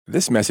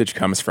This message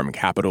comes from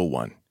Capital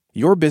One.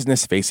 Your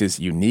business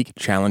faces unique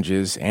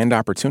challenges and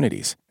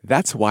opportunities.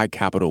 That's why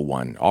Capital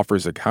One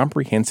offers a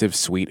comprehensive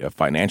suite of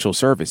financial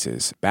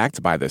services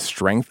backed by the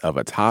strength of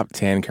a top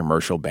 10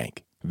 commercial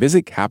bank.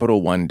 Visit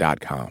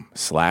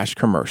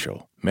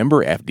CapitalOne.com/commercial.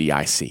 Member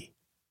FDIC.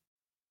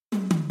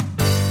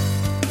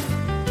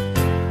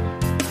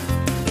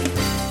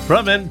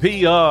 From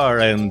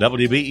NPR and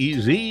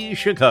WBEZ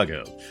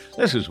Chicago,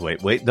 this is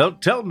Wait, Don't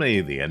Tell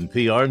Me, the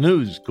NPR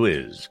News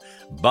Quiz.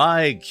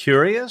 By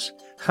Curious?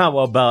 How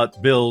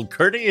about Bill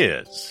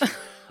Curtis?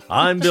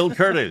 I'm Bill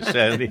Curtis,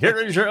 and here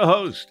is your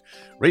host,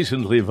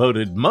 recently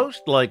voted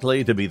most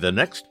likely to be the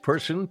next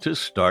person to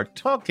start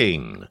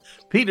talking,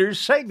 Peter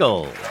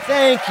Sagal.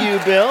 Thank you,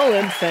 Bill,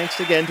 and thanks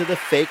again to the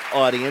fake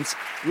audience.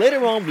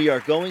 Later on, we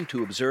are going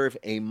to observe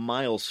a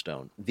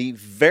milestone. The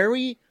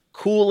very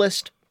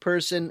coolest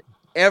person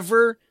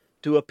ever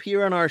to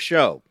appear on our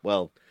show.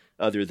 Well,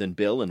 other than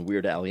Bill and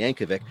Weird Al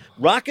Yankovic,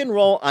 rock and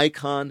roll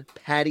icon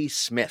Patti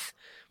Smith.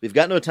 We've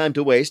got no time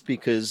to waste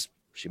because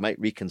she might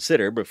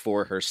reconsider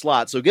before her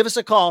slot. So give us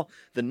a call.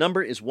 The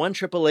number is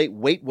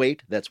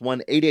 1-888-WAIT-WAIT. That's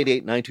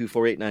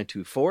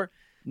 1-888-924-8924.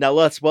 Now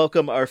let's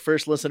welcome our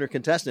first listener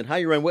contestant. Hi,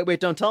 you're on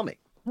Wait, Don't Tell Me.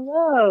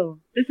 Hello,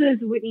 this is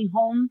Whitney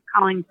Holmes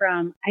calling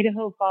from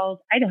Idaho Falls,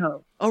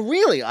 Idaho. Oh,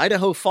 really?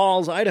 Idaho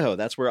Falls, Idaho.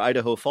 That's where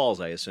Idaho falls,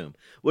 I assume.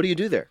 What do you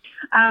do there?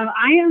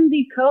 I am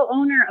the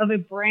co-owner of a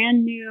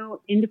brand new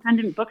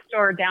independent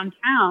bookstore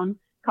downtown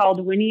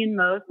called Winnie and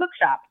Mo's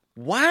Bookshop.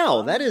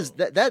 Wow,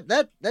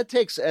 that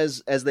takes,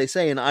 as they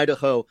say in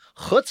Idaho,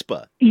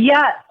 chutzpah.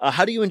 Yes.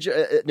 How do you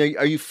enjoy?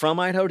 Are you from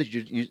Idaho? Did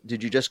you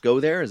just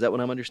go there? Is that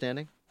what I'm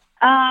understanding?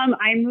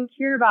 I moved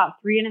here about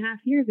 3.5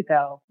 years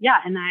ago. Yeah,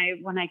 and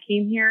when I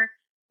came here,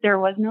 there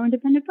was no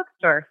independent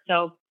bookstore,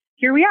 so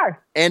here we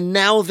are. And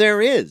now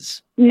there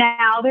is.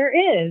 Now there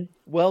is.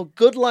 Well,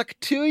 good luck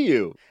to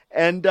you,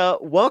 and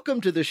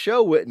welcome to the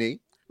show, Whitney.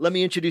 Let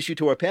me introduce you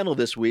to our panel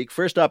this week.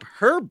 First up,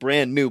 her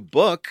brand new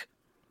book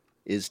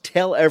is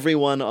Tell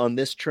Everyone on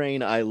This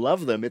Train I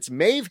Love Them. It's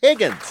Maeve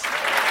Higgins.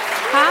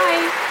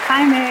 Hi.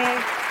 Hi,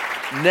 Maeve.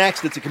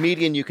 Next, it's a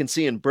comedian you can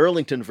see in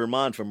Burlington,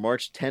 Vermont from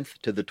March 10th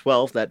to the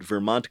 12th at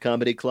Vermont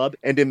Comedy Club,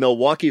 and in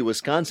Milwaukee,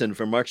 Wisconsin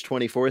from March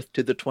 24th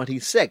to the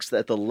 26th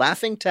at the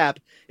Laughing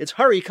Tap. It's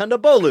Hari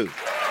Kondabolu.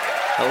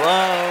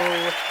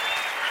 Hello.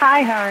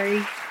 Hi,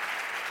 Hari.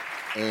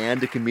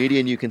 And a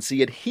comedian you can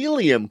see at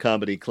Helium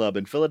Comedy Club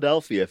in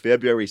Philadelphia,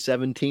 February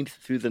 17th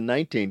through the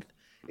 19th.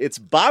 It's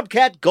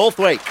Bobcat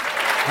Goldthwait.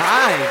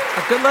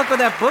 Hi. Good luck with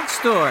that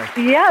bookstore.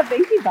 Yeah,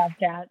 thank you,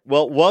 Bobcat.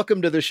 Well,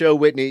 welcome to the show,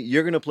 Whitney.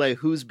 You're going to play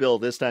Who's Bill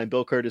this time.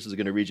 Bill Curtis is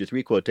going to read you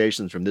 3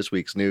 quotations from this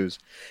week's news.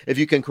 If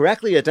you can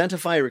correctly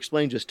identify or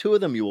explain just 2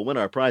 of them, you will win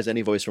our prize.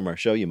 Any voice from our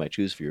show you might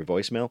choose for your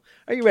voicemail.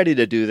 Are you ready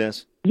to do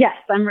this? Yes,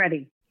 I'm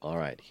ready. All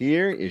right.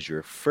 Here is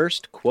your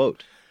first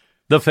quote.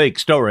 The fake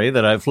story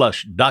that I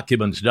flushed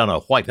documents down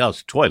a White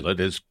House toilet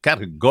is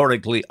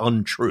categorically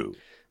untrue.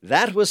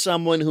 That was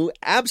someone who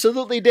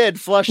absolutely did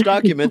flush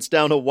documents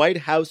down a White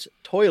House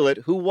toilet.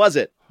 Who was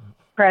it?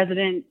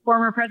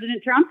 Former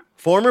President Trump?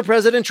 Former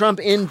President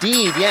Trump,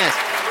 indeed, yes.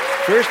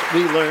 First,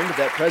 we learned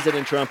that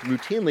President Trump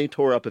routinely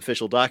tore up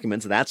official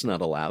documents. That's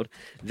not allowed.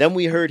 Then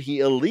we heard he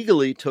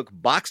illegally took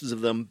boxes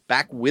of them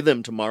back with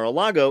him to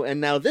Mar-a-Lago.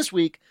 And now this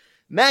week,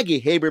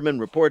 Maggie Haberman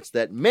reports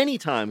that many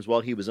times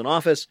while he was in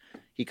office,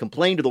 he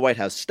complained to the White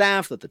House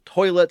staff that the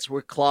toilets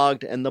were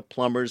clogged and the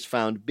plumbers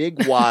found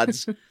big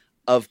wads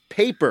of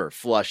paper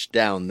flushed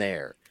down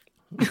there.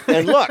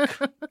 And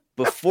look,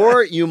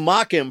 before you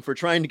mock him for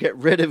trying to get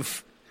rid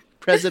of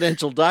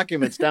presidential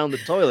documents down the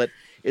toilet,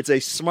 it's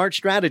a smart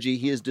strategy.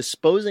 He is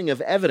disposing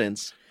of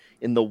evidence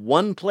in the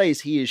one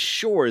place he is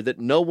sure that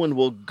no one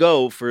will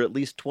go for at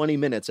least 20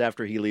 minutes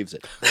after he leaves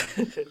it.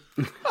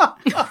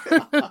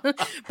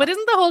 But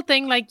isn't the whole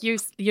thing like you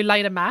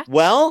light a match?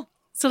 Well,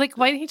 so like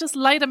why didn't he just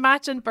light a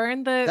match and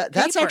burn the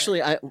that's paper?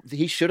 actually,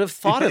 he should have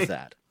thought of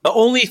that. The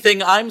only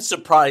thing I'm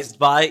surprised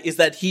by is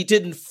that he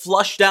didn't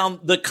flush down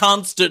the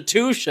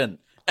Constitution.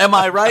 Am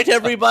I right,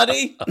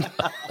 everybody?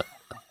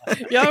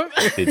 Yeah.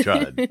 He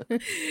tried.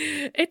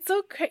 It's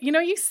so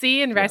you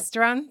see in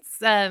restaurants,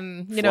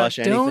 Flush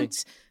anything.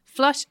 don't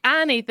flush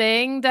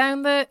anything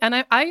down the.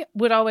 And I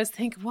would always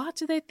think, what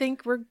do they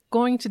think we're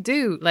going to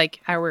do? Like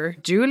our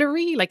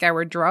jewelry, like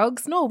our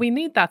drugs? No, we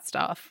need that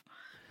stuff.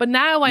 But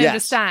now I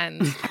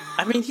understand.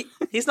 I mean,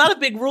 he's not a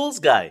big rules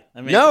guy. I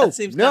mean, No, that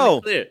seems kind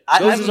of clear. I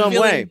Goes have his a own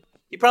feeling way.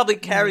 He probably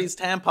carries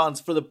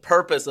tampons for the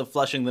purpose of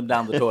flushing them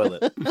down the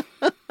toilet.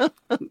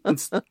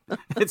 It's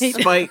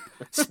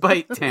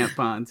spite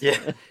tampons.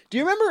 Yeah. Do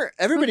you remember,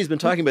 everybody's been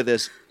talking about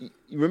this,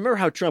 you remember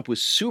how Trump was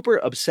super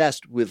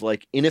obsessed with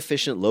like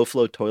inefficient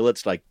low-flow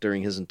toilets like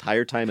during his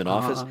entire time in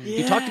office?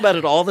 He talked about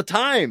it all the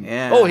time.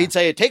 Yeah. Oh, he'd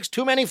say, it takes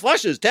too many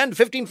flushes, 10 to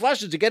 15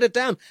 flushes to get it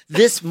down.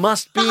 This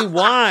must be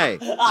why.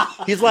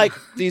 He's like,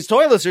 these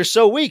toilets are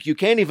so weak, you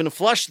can't even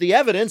flush the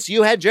evidence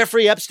you had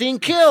Jeffrey Epstein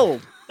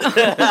killed.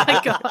 Oh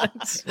my God.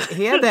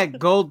 He had that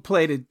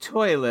gold-plated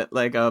toilet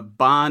like a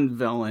Bond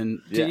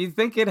villain. Yeah. Do you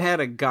think it had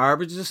a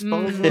garbage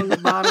disposal in the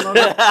bottom of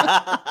it?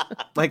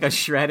 Like a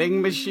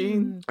shredding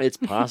machine? It's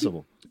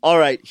possible. All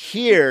right,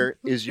 here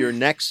is your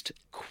next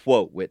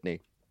quote,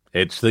 Whitney.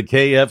 It's the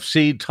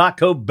KFC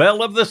Taco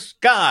Bell of the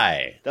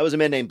sky. That was a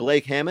man named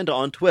Blake Hammond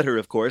on Twitter,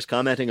 of course,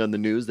 commenting on the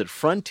news that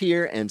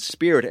Frontier and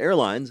Spirit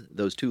Airlines,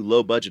 those two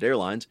low-budget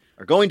airlines,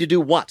 are going to do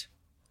what?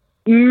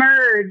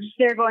 Merge.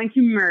 They're going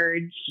to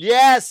merge.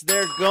 Yes,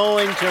 they're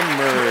going to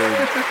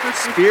merge.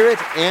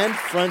 Spirit and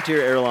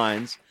Frontier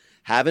Airlines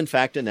have, in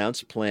fact,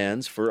 announced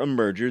plans for a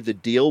merger. The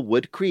deal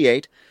would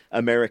create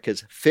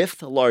America's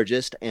fifth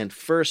largest and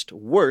first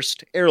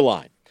worst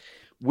airline.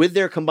 With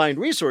their combined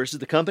resources,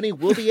 the company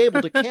will be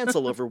able to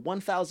cancel over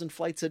 1,000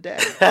 flights a day.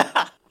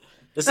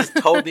 This is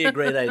totally a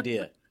great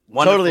idea.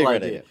 Wonderful Totally a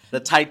great idea.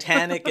 The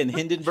Titanic and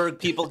Hindenburg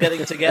people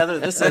getting together.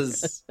 This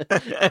is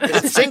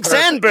It sinks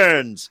and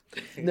burns.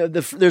 No,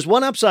 there's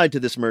one upside to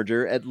this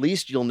merger. At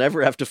least you'll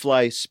never have to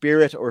fly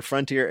Spirit or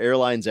Frontier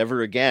Airlines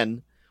ever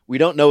again. We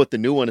don't know what the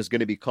new one is going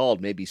to be called.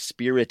 Maybe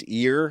Spirit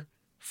Ear?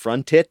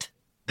 Frontit?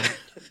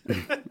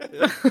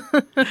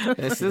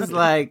 This is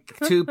like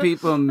two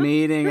people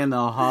meeting in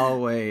the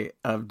hallway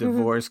of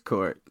divorce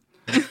court.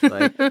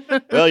 Like,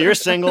 Well, you're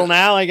single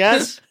now, I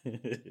guess.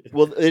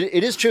 Well,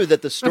 it is true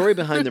that the story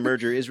behind the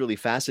merger is really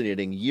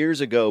fascinating.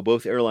 Years ago,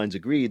 both airlines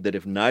agreed that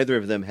if neither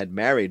of them had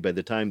married by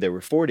the time they were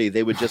 40,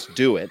 they would just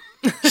do it.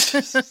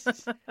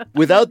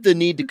 Without the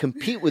need to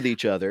compete with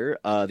each other,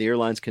 the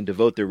airlines can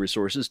devote their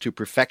resources to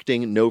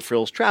perfecting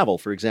no-frills travel.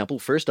 For example,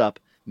 first up,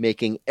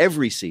 making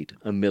every seat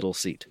a middle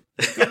seat.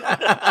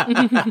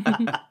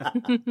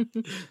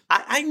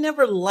 I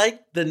never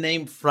liked the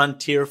name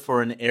Frontier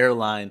for an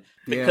airline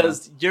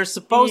because you're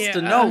supposed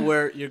to know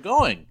where you're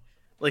going.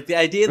 Like the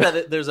idea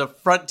that there's a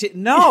frontier.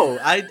 No,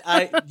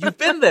 you've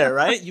been there,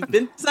 right? You've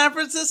been to San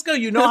Francisco.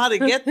 You know how to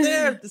get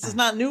there. This is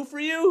not new for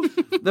you.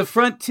 the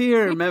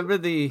frontier, remember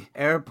the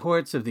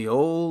airports of the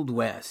Old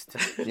West?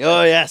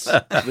 Oh, yes.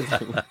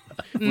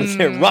 With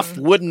their rough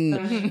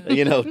wooden,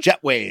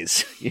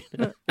 jetways.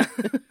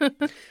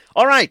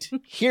 All right.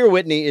 Here,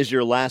 Whitney, is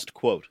your last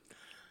quote.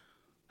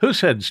 Who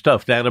said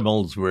stuffed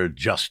animals were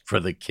just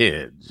for the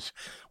kids?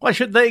 Why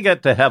should they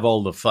get to have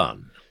all the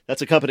fun?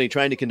 That's a company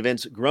trying to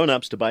convince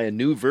grown-ups to buy a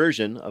new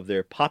version of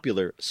their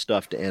popular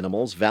stuffed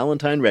animals,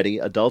 Valentine-ready,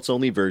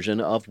 adults-only version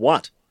of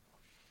what?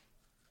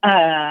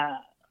 I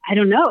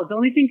don't know. The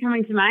only thing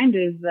coming to mind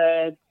is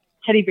the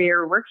Teddy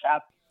Bear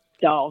Workshop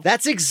doll.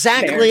 That's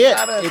exactly it.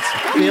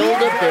 It's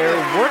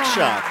Build-A-Bear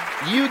Workshop.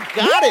 You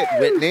got it,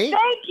 Whitney.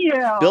 Thank you.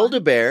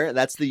 Build-A-Bear,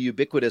 that's the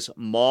ubiquitous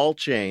mall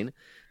chain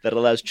that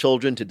allows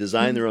children to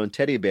design their own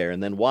teddy bear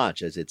and then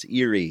watch as its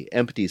eerie,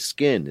 empty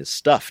skin is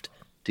stuffed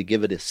to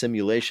give it a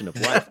simulation of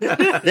life.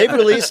 They've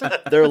released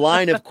their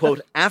line of,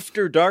 quote,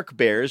 After Dark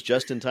bears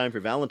just in time for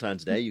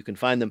Valentine's Day. You can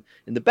find them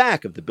in the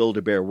back of the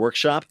Build-A-Bear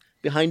Workshop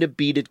behind a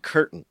beaded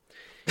curtain.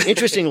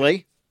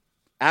 Interestingly,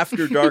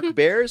 After Dark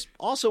Bears,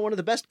 also one of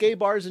the best gay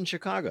bars in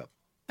Chicago.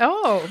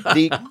 Oh,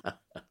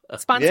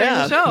 sponsoring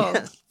the show.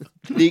 Yeah.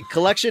 The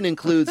collection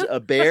includes a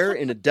bear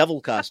in a devil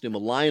costume, a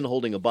lion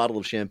holding a bottle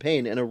of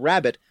champagne, and a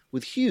rabbit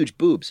with huge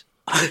boobs.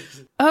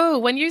 Oh,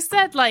 when you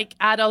said like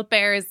adult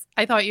bears,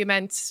 I thought you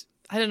meant,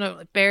 I don't know,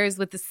 like bears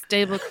with a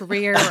stable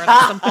career or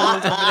some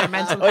hold over their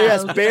mental health. Oh,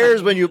 yes,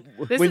 bears, when you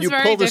pull the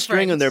different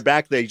string on their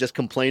back, they just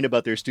complain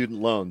about their student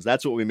loans.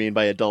 That's what we mean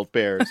by adult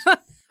bears.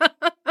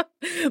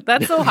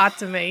 That's so hot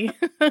to me.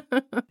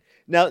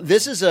 Now,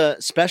 this is a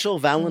special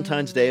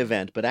Valentine's Day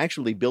event, but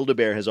actually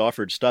Build-A-Bear has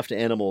offered stuffed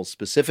animals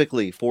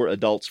specifically for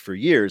adults for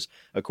years,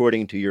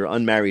 according to your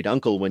unmarried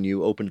uncle when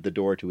you opened the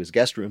door to his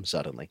guest room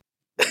suddenly.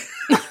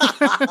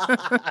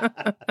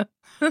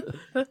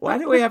 Why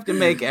do we have to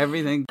make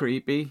everything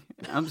creepy?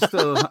 I'm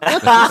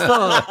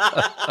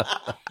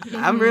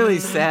really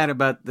sad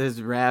about this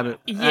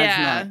rabbit. Yeah.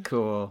 That's not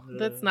cool.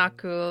 That's not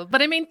cool.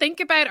 But I mean, think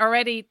about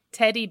already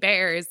teddy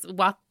bears,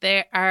 what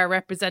they are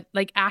represent,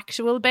 like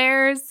actual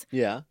bears.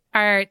 Yeah.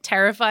 Are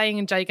terrifying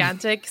and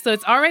gigantic. So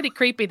it's already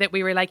creepy that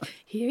we were like,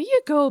 here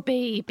you go,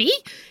 baby.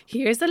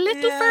 Here's a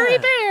little furry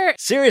bear.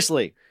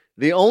 Seriously,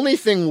 the only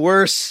thing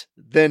worse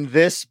than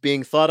this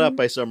being thought up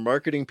by some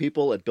marketing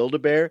people at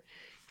Build-A-Bear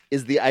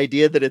is the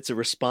idea that it's a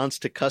response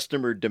to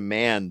customer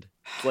demand.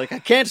 It's like, I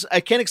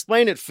can't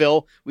explain it,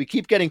 Phil. We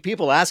keep getting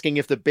people asking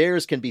if the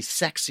bears can be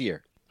sexier.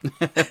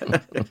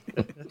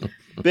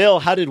 Bill,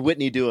 how did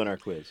Whitney do in our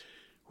quiz?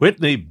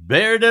 Whitney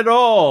bared it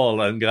all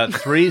and got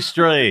 3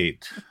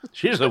 straight.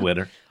 She's a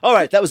winner. All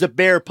right, that was a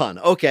bear pun.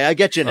 Okay, I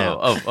get you now.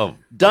 Oh.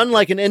 Done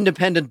like an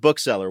independent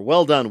bookseller.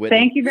 Well done, Whitney.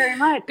 Thank you very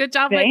much. Good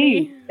job,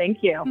 Whitney.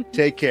 Thank you.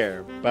 Take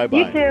care. Bye-bye.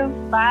 You too.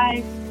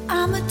 Bye.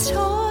 I'm a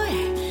toy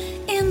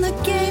in the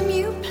game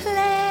you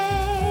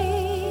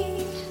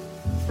play,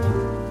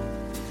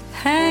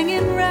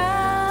 hanging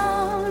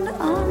round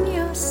on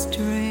your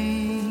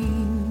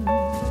string.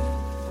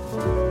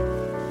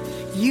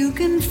 You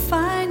can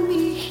find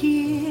me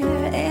here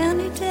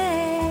any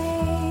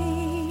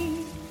day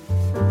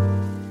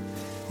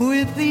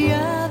with the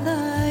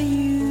other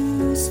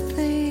used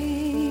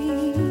things.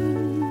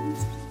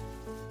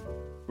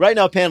 Right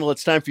now, panel,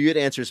 it's time for you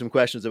to answer some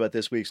questions about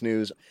this week's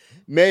news.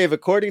 Maeve,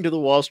 according to the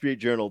Wall Street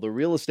Journal, the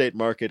real estate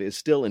market is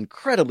still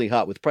incredibly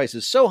hot with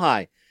prices so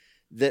high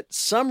that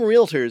some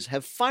realtors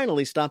have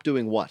finally stopped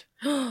doing what?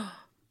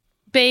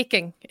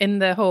 Baking in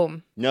the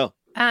home. No.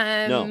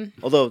 No.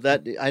 Although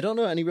that I don't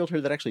know any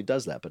realtor that actually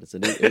does that, but it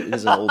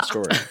is an old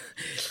story.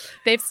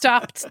 They've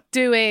stopped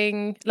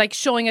doing, like,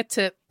 showing it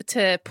to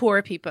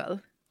poor people.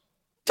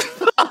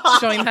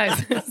 Showing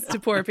houses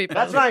to poor people.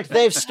 That's right.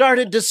 They've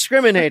started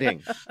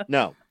discriminating.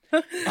 No.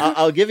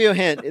 I'll give you a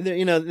hint.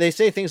 You know, they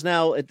say things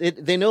now.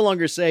 They no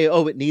longer say,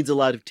 "Oh, it needs a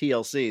lot of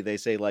TLC." They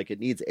say, like, it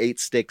needs 8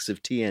 sticks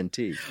of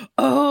TNT.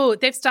 Oh,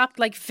 they've stopped,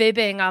 like,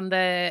 fibbing on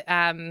the.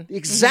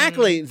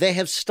 Exactly. They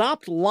have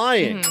stopped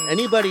lying.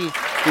 Anybody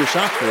who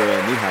shopped for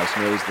a new house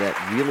knows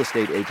that real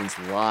estate agents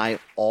lie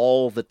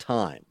all the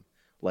time.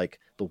 Like,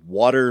 the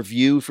water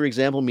view, for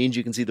example, means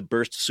you can see the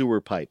burst sewer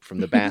pipe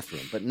from the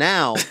bathroom. But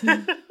now,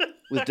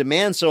 with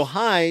demand so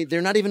high,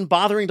 they're not even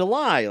bothering to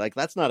lie. Like,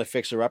 that's not a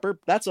fixer-upper.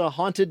 That's a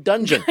haunted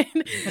dungeon.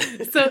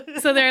 So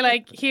they're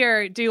like,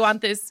 here, do you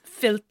want this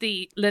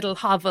filthy little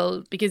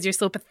hovel because you're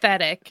so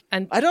pathetic?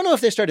 And I don't know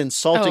if they start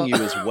insulting you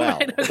as well.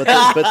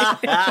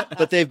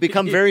 But they've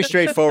become very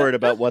straightforward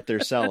about what they're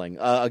selling.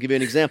 I'll give you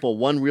an example.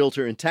 One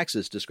realtor in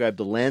Texas described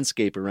the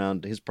landscape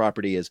around his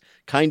property as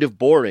kind of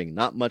boring,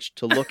 not much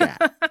to look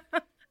at.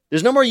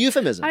 There's no more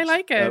euphemisms. I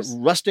like it.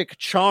 Rustic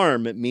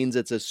charm means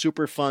it's a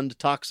Superfund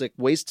toxic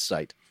waste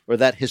site. Or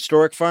that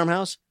historic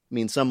farmhouse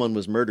means someone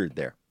was murdered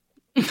there.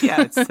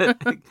 Yeah, it's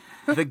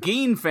the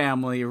Geen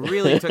family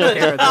really took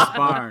care of this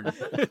barn.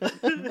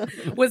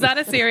 Was that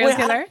a serial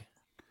killer?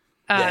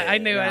 Yeah, I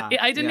knew it.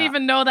 I didn't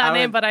even know that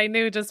name, but I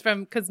knew just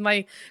because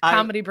my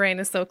comedy brain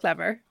is so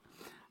clever.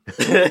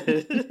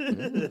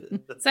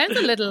 Sounds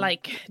a little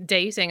like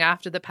dating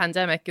after the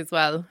pandemic as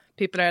well.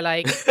 People are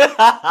like,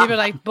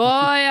 boy,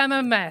 I'm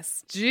a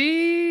mess.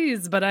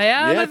 Jeez, but I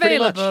am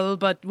available.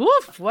 But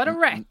woof, what a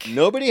wreck.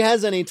 Nobody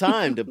has any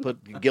time to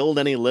gild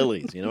any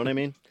lilies. You know what I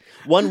mean?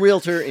 One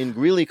realtor in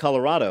Greeley,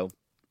 Colorado,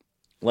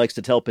 likes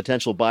to tell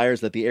potential buyers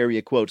that the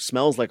area, quote,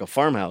 smells like a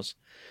farmhouse,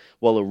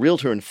 while a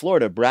realtor in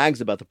Florida brags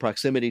about the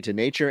proximity to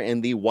nature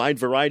and the wide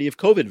variety of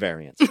COVID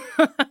variants.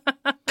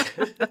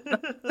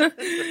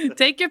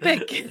 Take your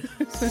pick.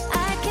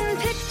 I can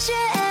picture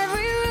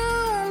every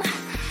room,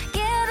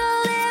 get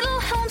a little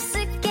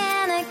homesick,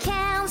 and I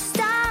can't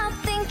stop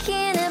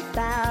thinking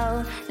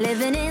about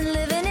living in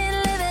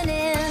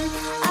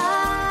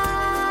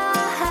our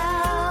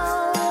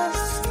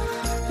house,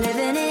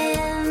 living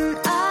in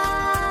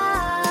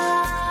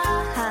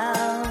our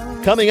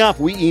house. Coming up,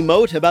 we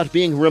emote about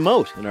being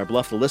remote in our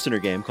Bluff the Listener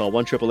game. Call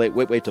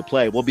 1-888-WAIT-WAIT to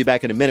play. We'll be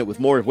back in a minute with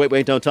more of Wait,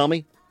 Wait, Don't Tell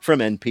Me from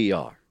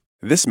NPR.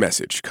 This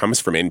message comes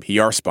from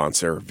NPR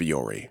sponsor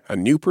Vuori, a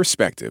new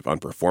perspective on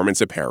performance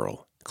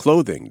apparel.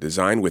 Clothing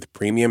designed with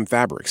premium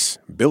fabrics,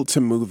 built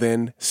to move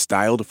in,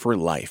 styled for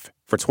life.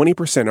 For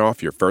 20%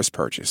 off your first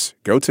purchase,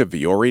 go to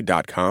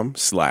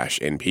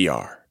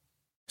vuori.com/NPR.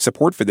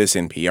 Support for this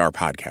NPR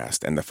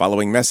podcast and the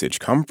following message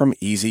come from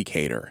Easy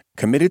Cater,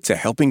 committed to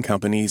helping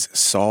companies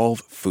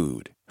solve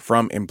food.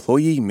 From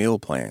employee meal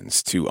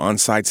plans to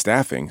on-site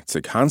staffing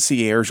to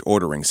concierge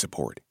ordering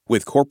support.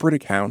 With corporate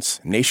accounts,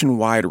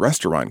 nationwide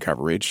restaurant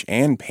coverage,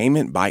 and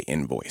payment by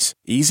invoice.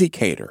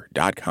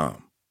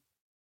 EasyCater.com.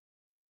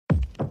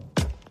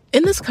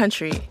 In this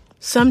country,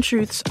 some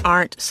truths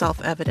aren't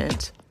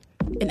self-evident.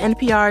 In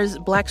NPR's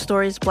Black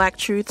Stories, Black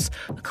Truths,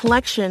 a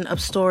collection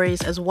of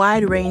stories as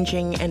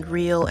wide-ranging and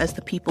real as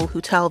the people who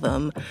tell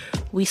them,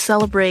 we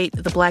celebrate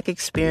the Black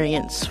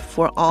experience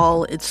for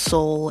all its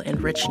soul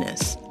and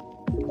richness.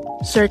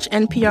 Search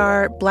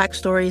NPR Black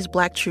Stories,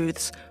 Black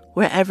Truths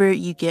wherever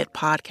you get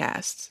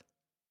podcasts.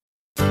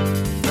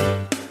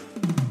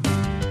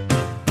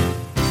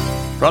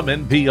 From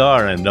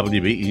NPR and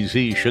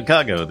WBEZ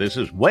Chicago, this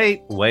is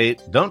Wait, Wait,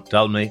 Don't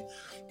Tell Me,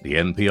 the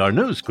NPR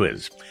News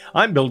Quiz.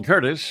 I'm Bill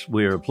Curtis.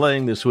 We're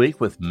playing this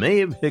week with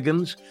Maeve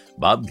Higgins,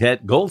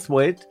 Bobcat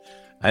Goldthwait,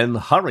 and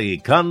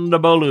Hari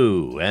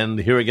Kondabolu. And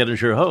here again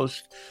is your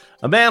host,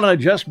 a man I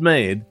just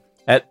made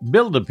at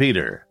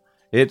Build-A-Peter.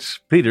 It's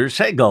Peter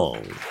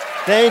Sagal.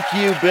 Thank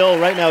you, Bill.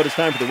 Right now it is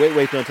time for the Wait,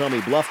 Wait, Don't Tell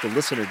Me Bluff the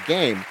Listener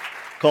game.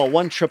 Call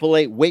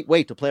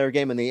 1-888-WAIT-WAIT to play our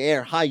game in the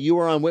air. Hi, you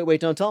are on Wait,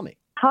 Wait, Don't Tell Me.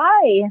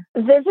 Hi,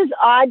 this is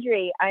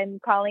Audrey. I'm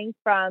calling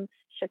from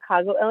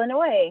Chicago,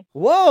 Illinois.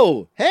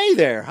 Whoa. Hey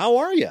there. How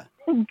are you?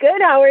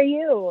 Good. How are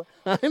you?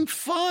 I'm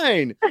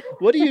fine.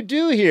 What do you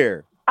do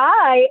here?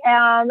 I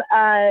am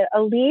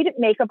a lead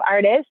makeup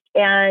artist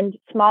and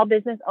small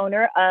business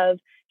owner of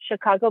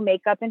Chicago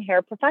Makeup and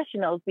Hair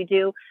Professionals. We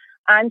do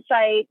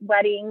on-site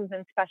weddings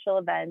and special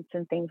events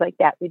and things like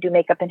that. We do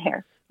makeup and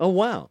hair. Oh,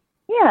 wow.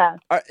 Yeah.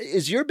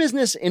 Is your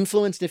business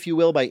influenced, if you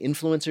will, by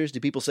influencers? Do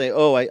people say,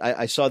 oh,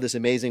 I saw this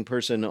amazing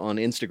person on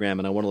Instagram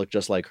and I want to look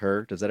just like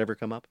her? Does that ever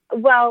come up?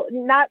 Well,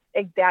 not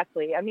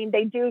exactly. I mean,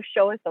 they do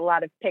show us a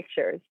lot of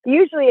pictures.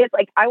 Usually it's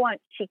like, I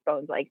want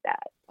cheekbones like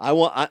that. I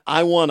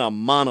want a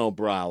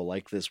monobrow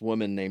like this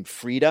woman named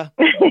Frida.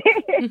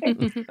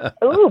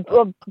 Ooh,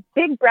 well,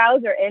 big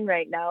brows are in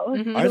right now.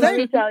 Mm-hmm. Are they? Let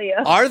me tell you.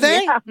 Are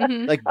they? Yeah.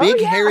 Like big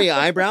hairy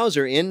eyebrows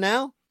are in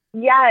now?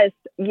 Yes.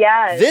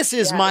 This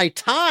is my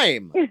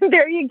time.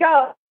 There you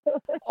go.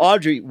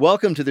 Audrey,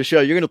 welcome to the show.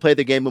 You're going to play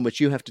the game in which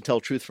you have to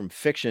tell truth from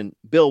fiction.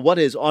 Bill, what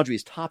is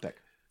Audrey's topic?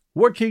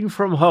 Working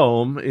from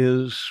home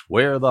is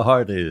where the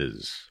heart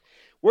is.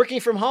 Working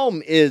from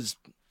home is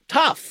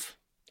tough,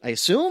 I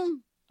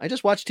assume. I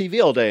just watch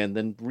TV all day and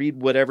then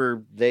read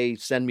whatever they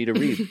send me to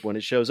read when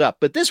it shows up.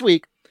 But this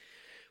week,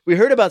 we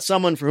heard about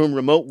someone for whom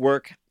remote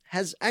work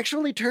has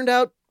actually turned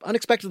out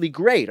unexpectedly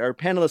great. Our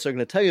panelists are going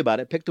to tell you about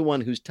it. Pick the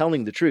one who's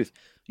telling the truth.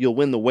 You'll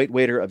win the Wait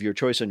Waiter of your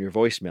choice on your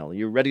voicemail. Are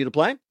you ready to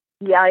play?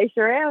 Yeah, I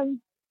sure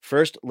am.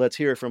 First, let's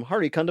hear from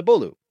Hari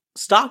Kondabolu.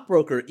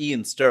 Stockbroker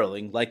Ian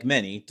Sterling, like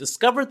many,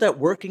 discovered that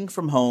working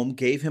from home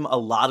gave him a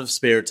lot of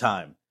spare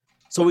time.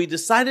 So he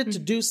decided to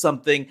do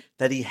something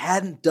that he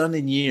hadn't done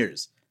in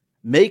years.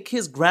 Make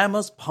his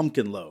grandma's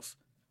pumpkin loaf.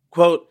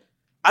 Quote,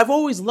 I've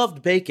always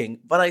loved baking,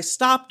 but I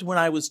stopped when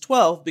I was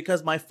 12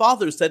 because my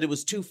father said it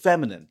was too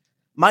feminine.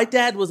 My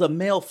dad was a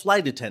male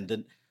flight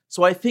attendant,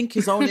 so I think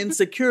his own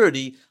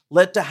insecurity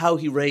led to how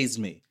he raised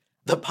me.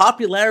 The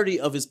popularity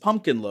of his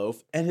pumpkin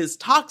loaf and his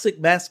toxic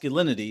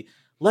masculinity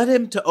led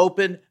him to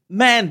open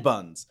Man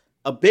Buns,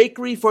 a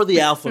bakery for the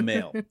alpha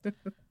male.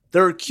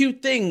 There are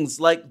cute things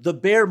like the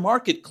bear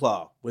market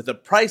claw, with a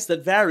price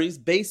that varies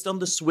based on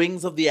the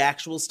swings of the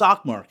actual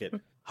stock market.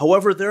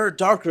 However, there are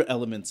darker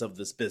elements of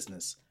this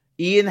business.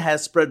 Ian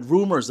has spread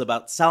rumors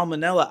about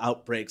salmonella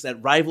outbreaks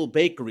at rival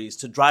bakeries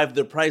to drive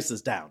their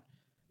prices down.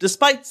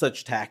 Despite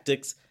such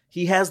tactics,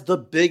 he has the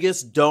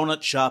biggest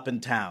donut shop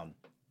in town.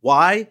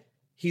 Why?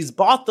 He's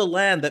bought the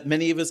land that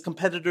many of his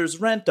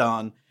competitors rent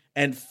on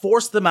and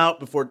forced them out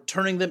before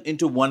turning them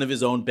into one of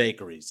his own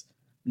bakeries.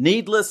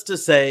 Needless to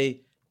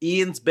say,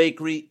 Ian's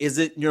bakery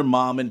isn't your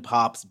mom and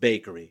pop's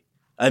bakery.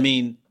 I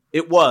mean,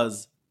 it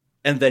was,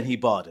 and then he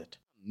bought it.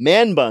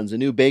 Man Buns, a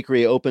new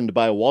bakery opened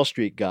by a Wall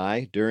Street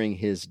guy during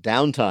his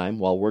downtime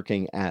while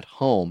working at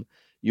home.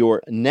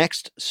 Your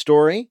next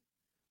story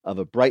of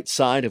a bright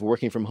side of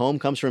working from home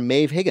comes from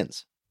Maeve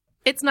Higgins.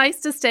 It's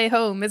nice to stay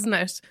home, isn't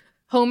it?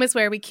 Home is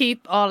where we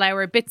keep all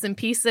our bits and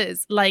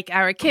pieces, like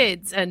our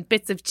kids and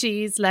bits of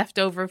cheese left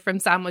over from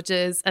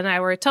sandwiches and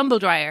our tumble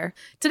dryer.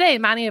 Today,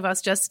 many of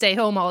us just stay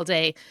home all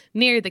day,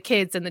 near the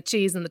kids and the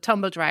cheese and the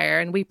tumble dryer,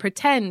 and we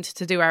pretend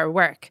to do our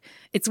work.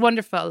 It's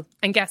wonderful.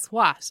 And guess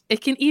what?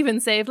 It can even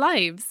save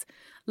lives.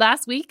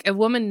 Last week, a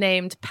woman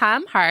named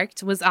Pam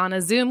Hart was on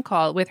a Zoom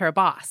call with her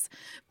boss.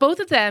 Both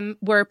of them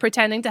were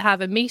pretending to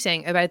have a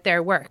meeting about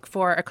their work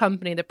for a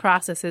company that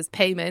processes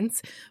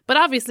payments, but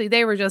obviously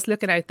they were just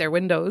looking out their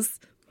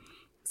windows.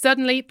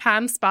 Suddenly,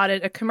 Pam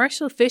spotted a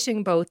commercial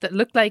fishing boat that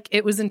looked like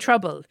it was in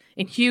trouble,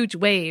 in huge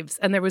waves,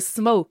 and there was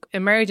smoke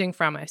emerging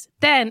from it.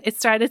 Then it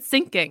started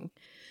sinking.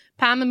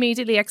 Pam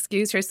immediately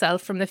excused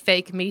herself from the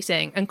fake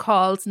meeting and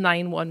called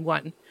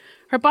 911.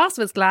 Her boss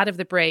was glad of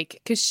the break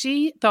because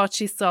she thought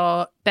she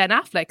saw Ben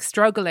Affleck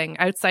struggling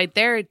outside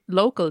their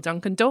local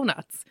Dunkin'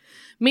 Donuts.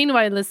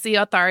 Meanwhile, the sea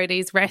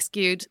authorities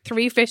rescued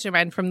 3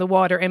 fishermen from the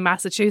water in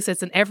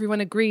Massachusetts, and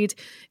everyone agreed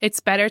it's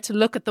better to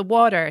look at the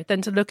water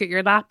than to look at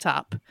your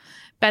laptop.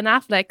 Ben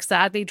Affleck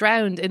sadly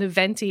drowned in a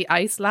venti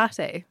iced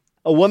latte.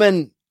 A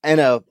woman in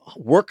a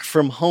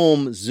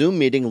work-from-home Zoom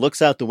meeting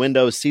looks out the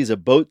window, sees a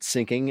boat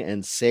sinking,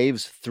 and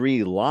saves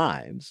 3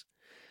 lives.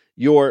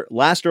 Your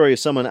last story of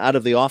someone out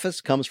of the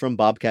office comes from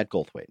Bobcat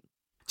Goldthwait.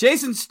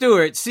 Jason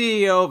Stewart,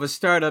 CEO of a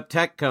startup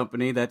tech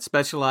company that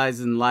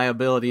specializes in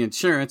liability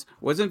insurance,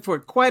 was in for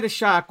quite a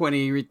shock when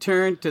he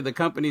returned to the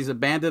company's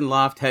abandoned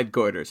loft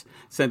headquarters.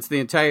 Since the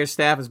entire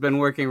staff has been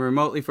working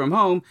remotely from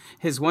home,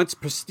 his once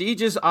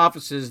prestigious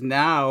offices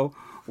now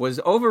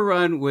was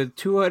overrun with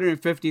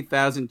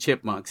 250,000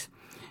 chipmunks.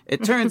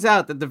 It turns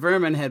out that the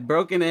vermin had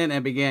broken in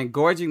and began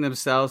gorging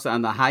themselves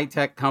on the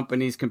high-tech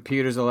company's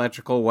computer's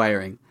electrical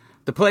wiring.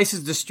 The place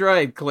is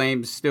destroyed,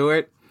 claims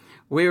Stewart.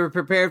 We were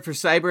prepared for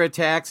cyber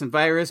attacks and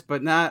virus,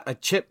 but not a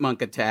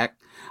chipmunk attack.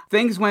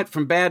 Things went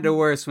from bad to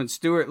worse when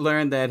Stewart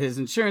learned that his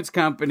insurance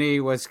company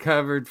was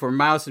covered for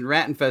mouse and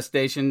rat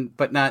infestation,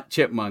 but not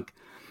chipmunk.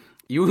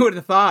 You would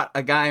have thought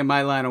a guy in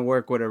my line of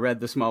work would have read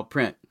the small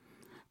print.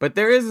 But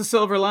there is a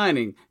silver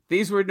lining.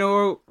 These were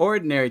no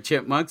ordinary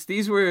chipmunks.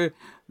 These were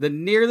the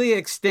nearly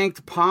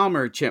extinct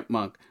Palmer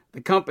chipmunk.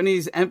 The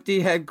company's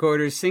empty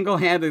headquarters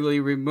single-handedly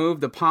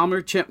removed the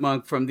Palmer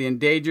chipmunk from the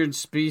endangered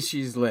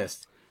species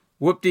list.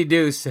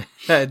 Whoop-de-doo,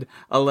 said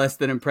a less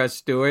than impressed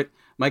Stewart.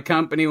 My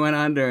company went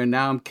under and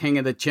now I'm king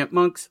of the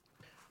chipmunks.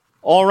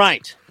 All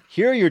right,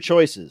 here are your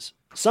choices.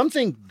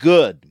 Something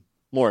good,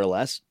 more or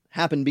less,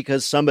 happened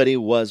because somebody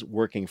was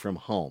working from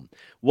home.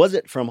 Was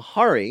it from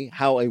Hari,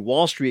 how a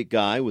Wall Street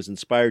guy was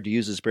inspired to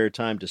use his spare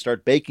time to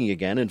start baking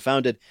again and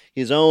founded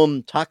his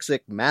own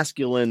toxic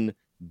masculine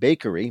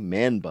bakery,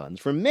 Man Buns?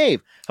 From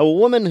Maeve, how a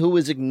woman who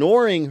was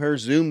ignoring her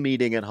Zoom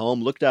meeting at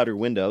home looked out her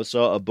window,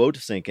 saw a boat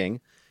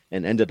sinking,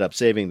 and ended up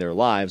saving their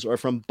lives. Or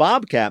from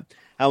Bobcat,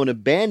 how an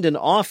abandoned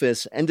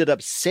office ended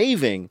up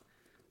saving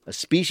a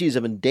species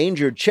of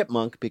endangered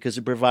chipmunk because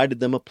it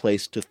provided them a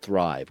place to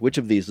thrive. Which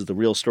of these is the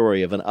real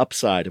story of an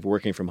upside of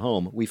working from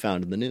home we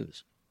found in the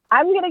news?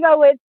 I'm going to go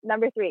with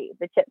number 3,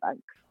 the chipmunk.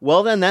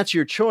 Well, then that's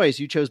your choice.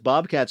 You chose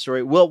Bobcat's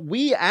story. Well,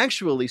 we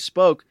actually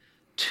spoke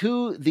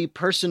to the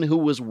person who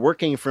was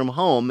working from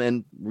home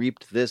and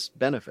reaped this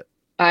benefit.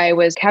 I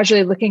was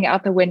casually looking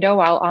out the window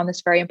while on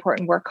this very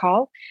important work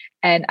call,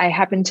 and I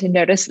happened to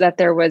notice that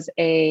there was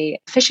a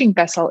fishing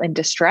vessel in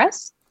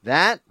distress.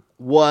 That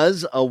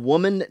was a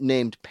woman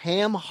named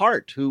Pam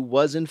Hart, who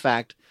was, in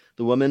fact,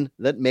 the woman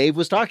that Maeve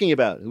was talking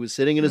about, who was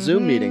sitting in a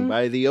Zoom meeting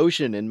by the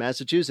ocean in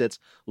Massachusetts,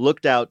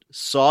 looked out,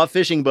 saw a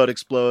fishing boat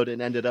explode,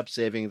 and ended up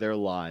saving their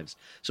lives.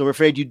 So we're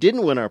afraid you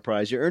didn't win our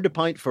prize. You earned a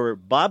point for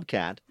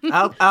Bobcat.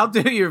 I'll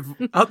do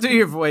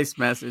your voice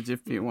message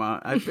if you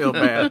want. I feel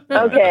bad.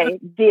 Okay,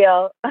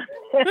 deal.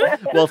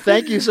 Well,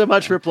 thank you so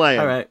much for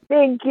playing. All right.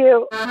 Thank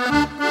you.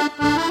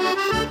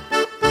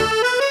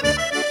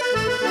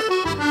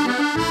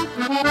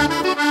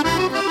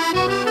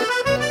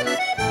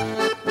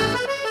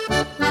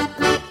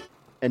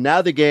 And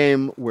now the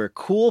game where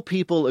cool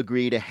people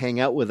agree to hang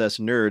out with us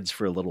nerds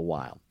for a little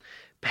while.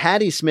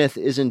 Patti Smith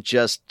isn't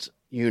just,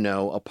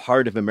 a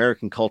part of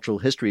American cultural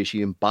history.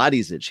 She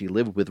embodies it. She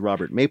lived with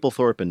Robert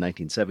Mapplethorpe in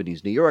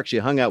 1970s New York. She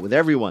hung out with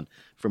everyone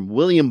from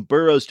William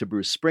Burroughs to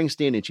Bruce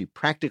Springsteen, and she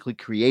practically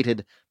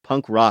created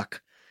punk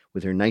rock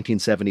with her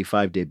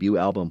 1975 debut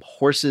album,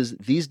 Horses.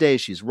 These days,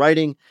 she's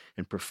writing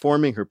and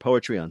performing her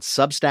poetry on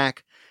Substack,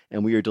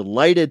 and we are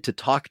delighted to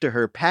talk to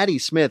her. Patti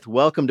Smith,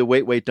 welcome to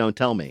Wait, Wait, Don't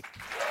Tell Me.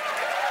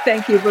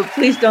 Thank you, but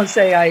please don't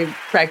say I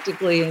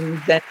practically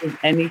invented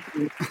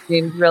anything. I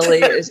mean, really,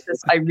 it's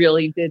just I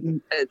really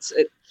didn't.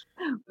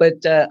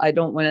 But I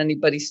don't want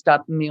anybody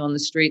stopping me on the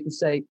street and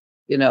say,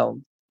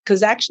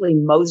 because actually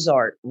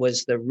Mozart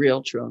was the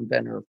real true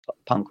inventor of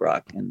punk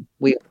rock, and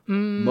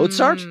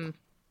Mozart,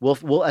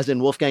 as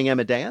in Wolfgang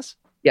Amadeus.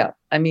 Yeah,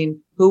 I mean,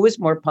 who was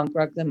more punk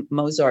rock than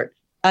Mozart?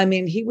 I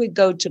mean, he would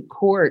go to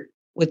court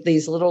with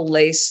these little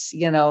lace,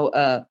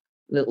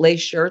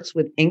 lace shirts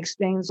with ink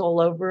stains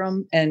all over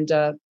them, and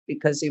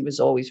because he was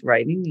always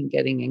writing and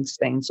getting ink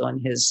stains on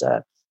his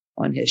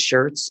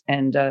shirts,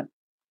 and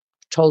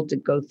told to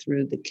go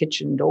through the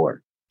kitchen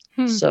door.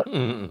 So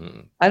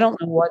I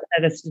don't know what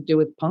that has to do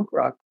with punk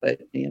rock,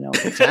 but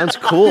it sounds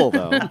cool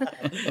though.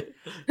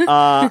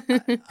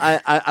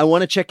 I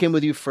want to check in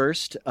with you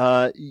first.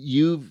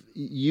 You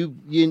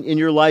in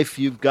your life,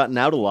 you've gotten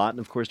out a lot, and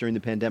of course during the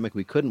pandemic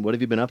we couldn't. What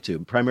have you been up to?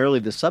 Primarily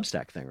the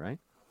Substack thing, right?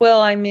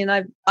 Well, I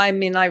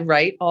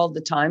write all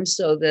the time,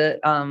 so that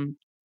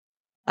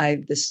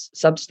this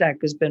Substack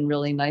has been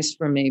really nice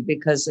for me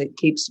because it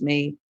keeps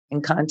me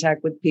in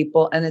contact with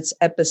people, and it's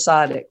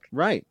episodic.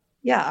 Right.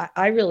 Yeah,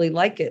 I really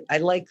like it. I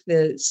like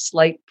the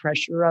slight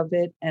pressure of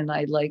it, and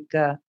I like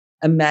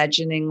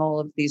imagining all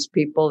of these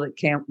people that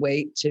can't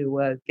wait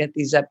to get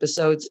these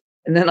episodes.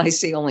 And then I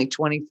see only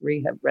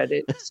 23 have read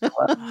it. So,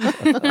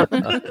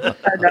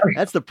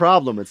 that's the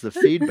problem. It's the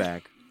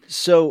feedback.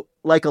 So,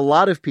 like a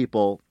lot of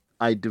people,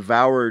 I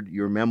devoured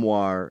your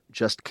memoir,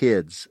 Just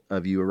Kids,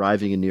 of you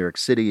arriving in New York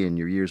City and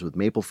your years with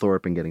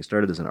Mapplethorpe and getting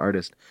started as an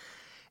artist.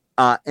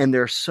 And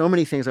there are so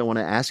many things I want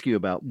to ask you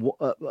about.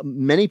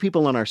 Many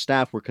people on our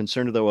staff were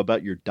concerned, though,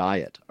 about your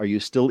diet. Are you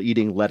still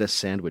eating lettuce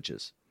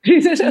sandwiches?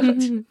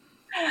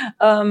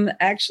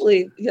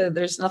 Actually,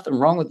 there's nothing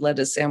wrong with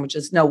lettuce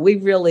sandwiches. No, we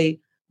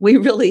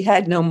really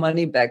had no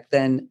money back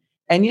then.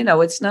 And,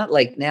 it's not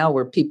like now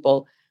where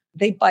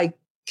they buy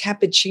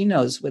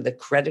cappuccinos with a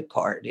credit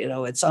card.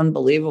 It's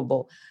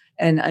unbelievable.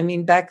 And I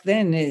mean, back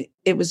then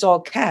it was all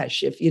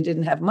cash. If you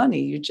didn't have money,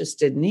 you just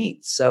didn't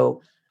eat.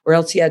 So, or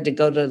else you had to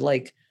go to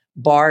like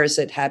bars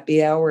at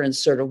happy hour and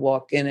sort of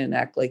walk in and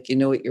act like you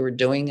knew what you were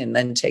doing and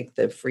then take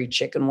the free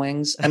chicken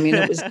wings. I mean,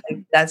 it was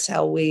like, that's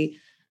how we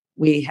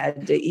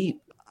had to eat.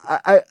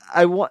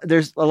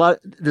 There's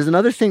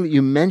another thing that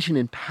you mentioned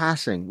in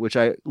passing, which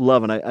I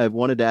love, and I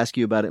wanted to ask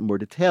you about it in more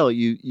detail.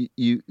 You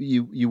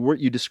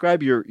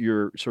describe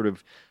your sort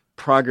of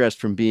progress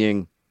from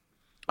being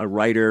a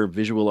writer,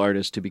 visual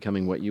artist to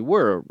becoming what you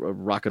were, a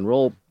rock and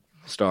roll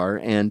star.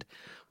 And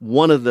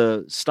one of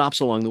the stops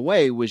along the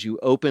way was you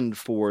opened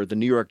for the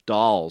New York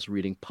Dolls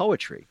reading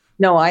poetry.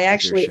 No, I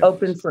actually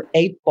opened for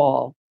 8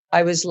 Ball.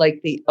 I was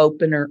like the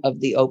opener of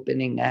the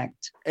opening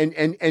act.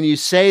 And you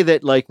say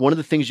that like one of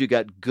the things you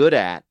got good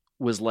at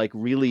was like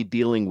really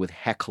dealing with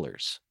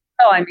hecklers.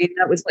 Oh, I mean,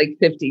 that was like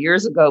 50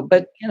 years ago,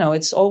 but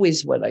it's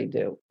always what I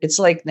do. It's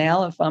like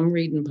now if I'm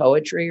reading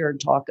poetry or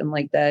talking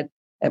like that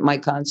at my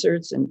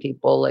concerts and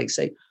people like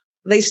say,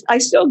 I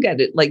still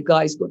get it. Like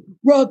guys go,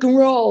 rock and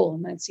roll.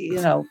 And that's,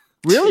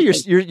 Really?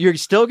 You're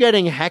still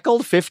getting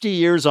heckled 50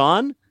 years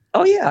on?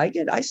 Oh yeah,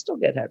 I still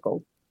get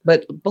heckled.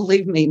 But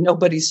believe me,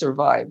 nobody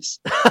survives.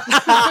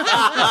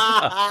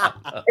 I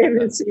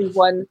haven't seen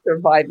one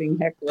surviving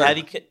heckler.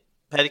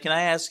 Patty, can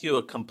I ask you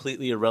a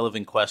completely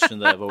irrelevant question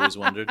that I've always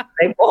wondered?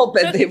 They've all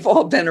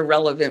been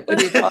irrelevant. What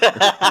are you talking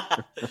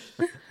about?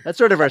 That's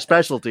sort of our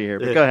specialty here,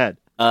 but go ahead.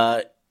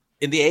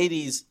 In the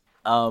 80s,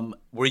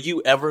 were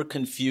you ever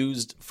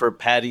confused for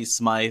Patti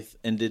Smith?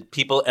 And did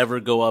people ever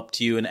go up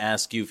to you and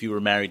ask you if you were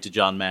married to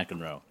John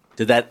McEnroe?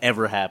 Did that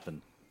ever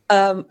happen?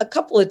 A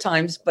couple of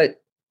times,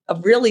 but a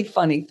really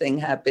funny thing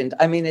happened.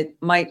 I mean, it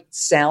might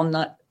sound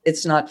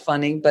it's not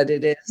funny, but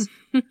it is.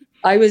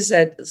 I was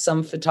at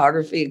some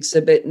photography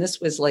exhibit, and this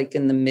was like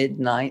in the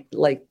mid-90s,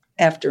 like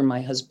after my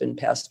husband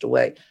passed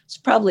away. It's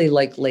probably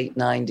like late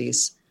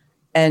 90s.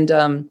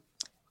 And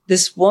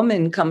this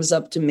woman comes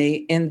up to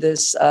me in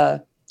this, I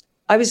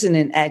was in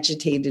an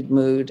agitated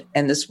mood,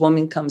 and this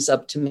woman comes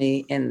up to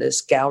me in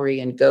this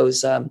gallery and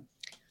goes,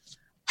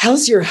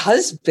 how's your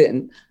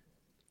husband?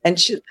 And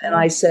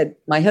I said,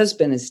 my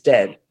husband is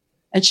dead.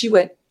 And she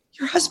went,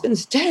 your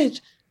husband's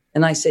dead?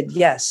 And I said,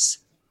 yes.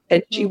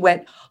 And she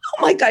went,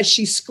 oh my gosh,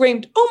 she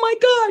screamed, oh my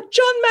God,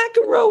 John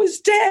McEnroe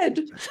is dead.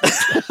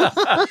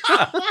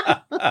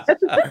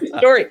 That's a true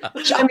story.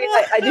 I mean,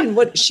 I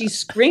didn't, she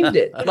screamed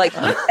it. Like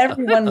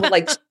everyone would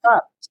like,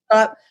 stop.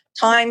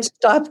 Time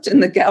stopped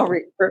in the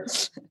gallery.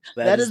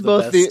 That's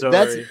both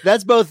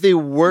the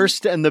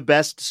worst and the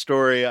best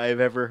story I've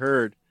ever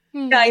heard.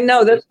 Yeah, I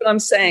know. That's what I'm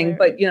saying.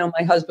 But,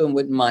 my husband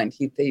wouldn't mind.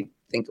 He'd think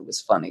it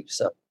was funny.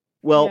 So,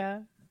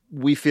 well,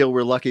 we feel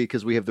we're lucky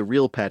because we have the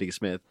real Patti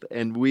Smith.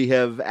 And we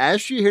have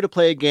asked you here to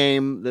play a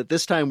game that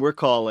this time we're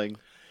calling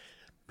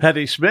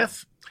Patti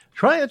Smith,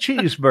 try a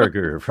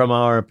cheeseburger from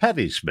our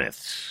Patti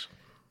Smiths.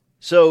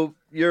 So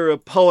you're a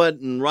poet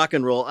and rock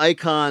and roll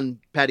icon,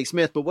 Patti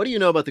Smith. But what do you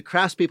know about the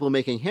craftspeople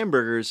making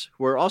hamburgers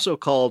who are also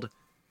called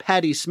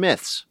Patti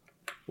Smiths?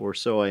 Or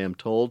so I am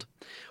told.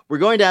 We're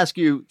going to ask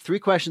you 3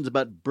 questions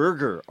about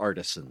burger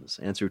artisans.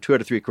 Answer 2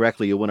 out of 3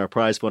 correctly, you'll win our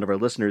prize for one of our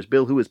listeners.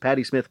 Bill, who is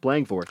Patti Smith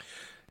playing for?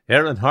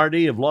 Aaron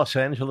Hardy of Los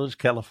Angeles,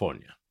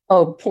 California.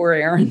 Oh, poor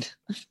Aaron.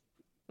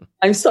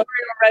 I'm sorry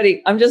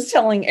already. I'm just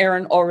telling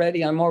Aaron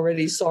already. I'm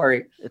already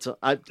sorry.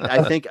 I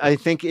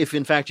think if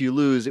in fact you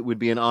lose, it would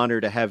be an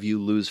honor to have you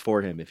lose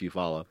for him if you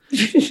follow.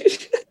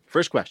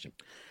 First question.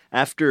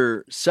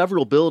 After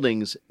several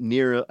buildings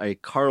near a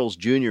Carl's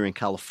Jr. in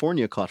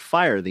California caught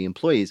fire, the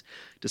employees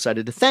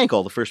decided to thank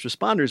all the first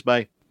responders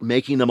by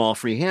making them all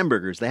free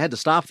hamburgers. They had to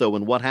stop, though,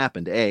 when what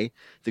happened? A,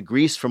 the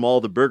grease from all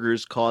the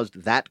burgers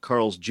caused that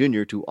Carl's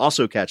Jr. to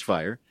also catch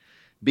fire.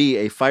 B,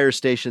 a fire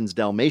station's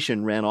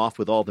Dalmatian ran off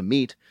with all the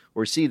meat.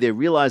 Or C, they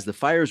realized the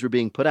fires were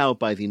being put out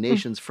by the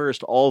nation's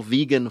first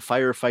all-vegan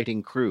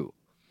firefighting crew.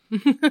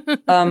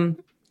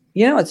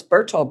 It's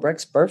Bertolt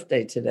Brecht's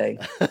birthday today.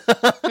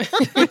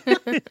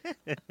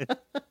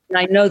 And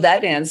I know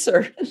that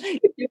answer.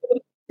 If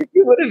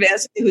you would have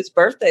asked me whose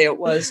birthday it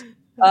was,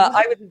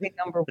 I would be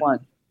number 1.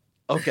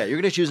 Okay,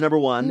 you're going to choose number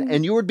 1,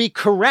 and you would be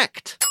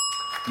correct.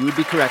 You would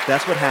be correct.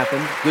 That's what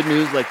happened. Good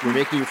news, like we're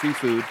making you free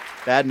food.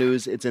 Bad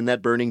news, it's in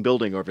that burning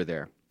building over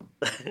there.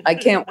 I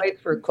can't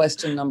wait for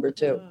question number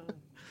 2.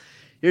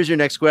 Here's your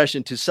next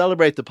question. To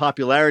celebrate the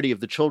popularity of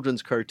the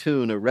children's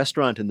cartoon, a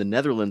restaurant in the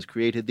Netherlands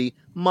created the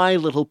My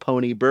Little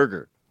Pony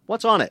burger.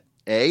 What's on it?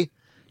 A,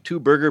 2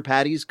 burger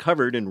patties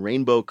covered in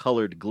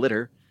rainbow-colored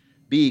glitter.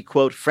 B,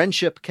 quote,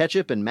 friendship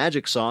ketchup and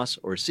magic sauce.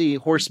 Or C,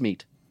 horse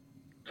meat.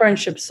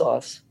 Friendship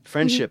sauce.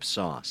 Friendship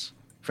sauce.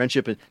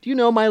 Friendship. Do you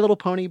know My Little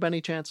Pony by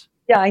any chance?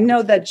 Yeah, I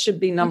know that should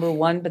be number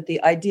 1, but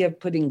the idea of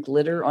putting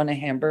glitter on a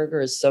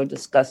hamburger is so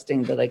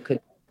disgusting that I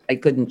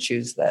couldn't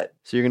choose that.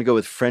 So you're going to go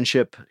with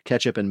friendship,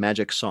 ketchup, and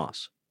magic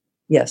sauce?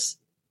 Yes.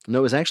 No,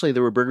 it was actually,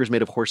 there were burgers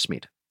made of horse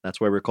meat. That's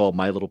why we're called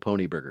My Little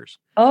Pony burgers.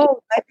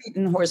 Oh, I've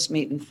eaten horse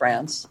meat in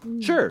France.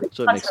 Sure,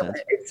 so it makes sense.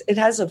 It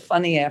has a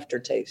funny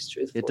aftertaste,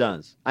 truthfully. It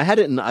does. I had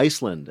it in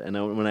Iceland,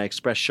 and when I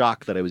expressed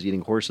shock that I was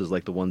eating horses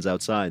like the ones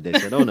outside, they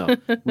said, oh no,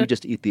 we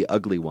just eat the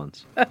ugly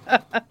ones.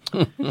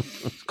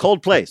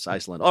 Cold place,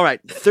 Iceland. All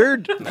right,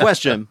 3rd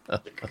question.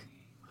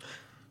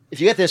 If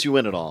you get this, you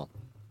win it all.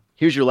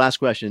 Here's your last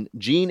question.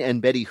 Gene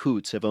and Betty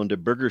Hoots have owned a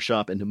burger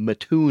shop in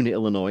Mattoon,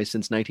 Illinois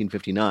since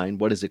 1959.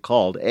 What is it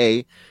called?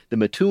 A, the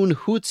Mattoon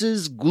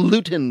Hoots'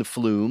 Gluten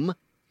Flume.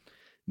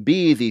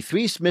 B, the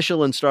 3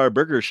 Michelin star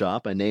burger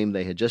shop, a name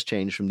they had just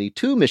changed from the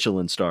 2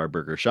 Michelin star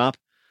burger shop.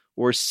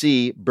 Or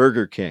C,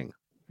 Burger King.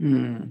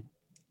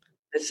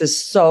 This is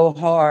so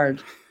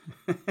hard.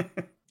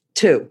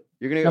 2.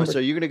 You're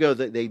gonna go.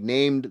 They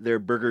named their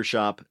burger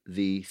shop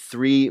the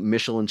 3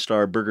 Michelin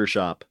star burger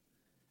shop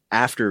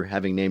after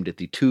having named it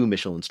the 2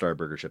 Michelin star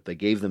burger shop. They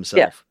gave themselves.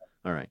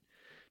 Yeah. All right.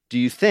 Do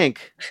you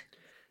think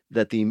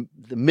that the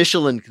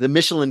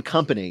Michelin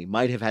company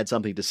might have had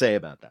something to say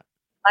about that?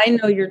 I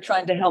know you're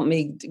trying to help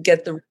me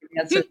get the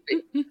answer.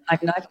 I'm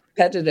not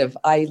competitive.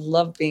 I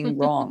love being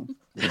wrong.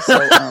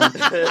 So,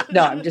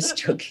 no, I'm just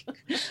joking.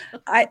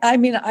 I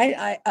mean,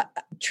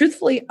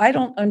 truthfully, I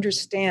don't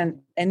understand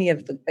any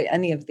of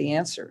the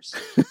answers.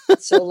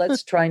 So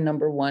let's try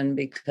number 1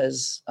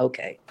 because,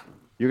 okay.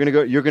 You're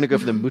gonna go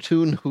for the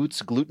Mutun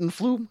Hoots gluten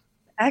flu?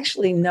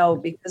 Actually, no,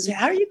 because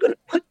how are you going to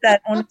put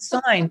that on a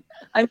sign?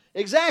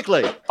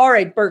 Exactly. All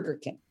right, Burger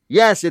King.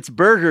 Yes, it's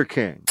Burger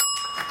King.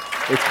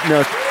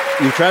 No,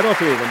 you tried all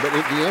three of them, but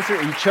the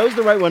answer, you chose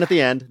the right one at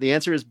the end. The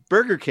answer is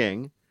Burger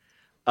King.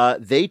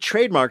 They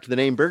trademarked the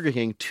name Burger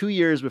King 2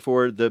 years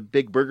before the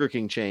big Burger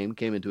King chain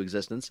came into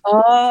existence.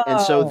 Oh.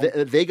 And so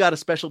they got a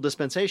special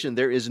dispensation.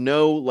 There is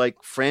no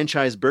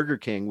franchise Burger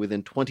King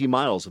within 20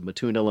 miles of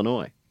Mattoon,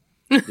 Illinois.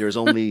 There is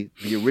only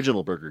the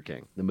original Burger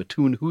King, the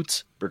Mattoon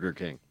Hoots Burger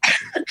King.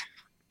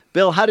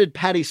 Bill, how did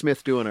Patti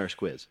Smith do in our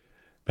quiz?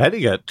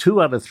 Patty got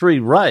 2 out of 3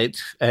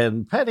 right.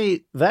 And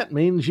Patty, that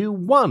means you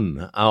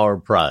won our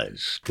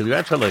prize.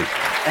 Congratulations.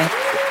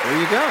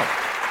 There you go.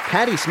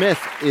 Patti Smith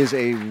is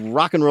a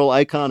rock and roll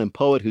icon and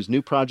poet whose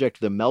new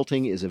project, The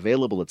Melting, is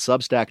available at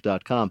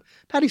Substack.com.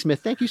 Patti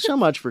Smith, thank you so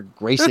much for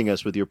gracing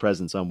us with your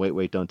presence on Wait,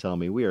 Wait, Don't Tell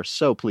Me. We are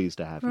so pleased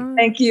to have you.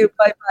 Thank you.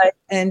 Bye-bye.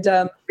 And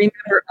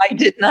remember, I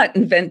did not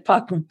invent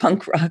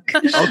punk rock.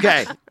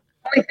 Okay. The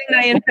only thing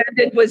I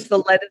invented was the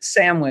lettuce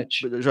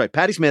sandwich. That's right.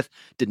 Patti Smith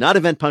did not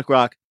invent punk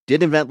rock,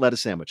 did invent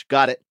lettuce sandwich.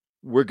 Got it.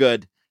 We're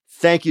good.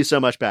 Thank you so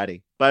much,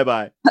 Patty.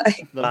 Bye-bye.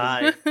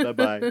 Bye.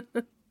 Bye-bye.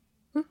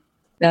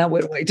 Now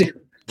what do I do?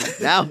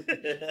 Now,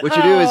 what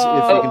you do is, if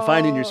you can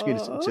find in your screen,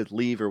 it says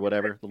leave or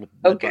whatever. Little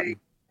Okay. button.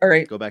 All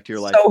right. Go back to your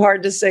life. So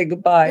hard to say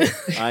goodbye.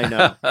 I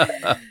know.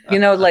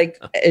 Like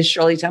as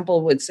Shirley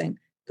Temple would sing,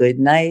 good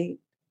night,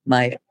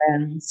 my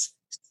friends.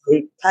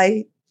 Sleep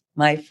tight,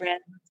 my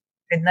friends.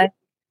 Good night.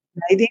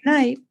 Nighty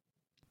night.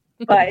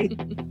 Bye.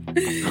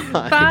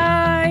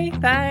 Bye.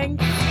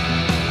 Thanks.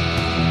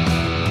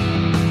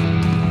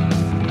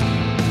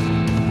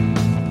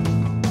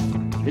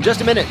 In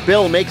just a minute,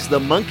 Bill makes the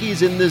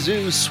monkeys in the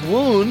zoo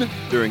swoon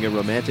during a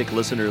romantic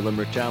listener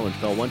limerick challenge.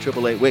 Call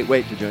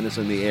 1-888-WAIT-WAIT to join us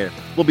on the air.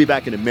 We'll be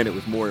back in a minute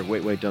with more of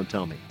Wait, Wait, Don't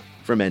Tell Me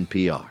from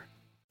NPR.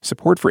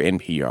 Support for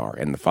NPR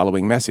and the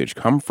following message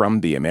come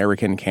from the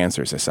American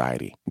Cancer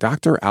Society.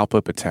 Dr.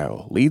 Alpa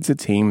Patel leads a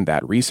team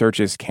that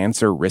researches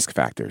cancer risk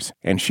factors,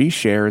 and she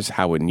shares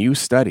how a new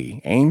study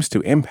aims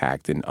to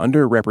impact an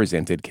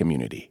underrepresented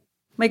community.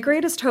 My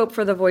greatest hope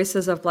for the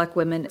Voices of Black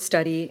Women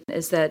study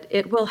is that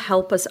it will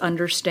help us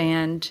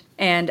understand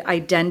and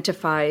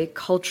identify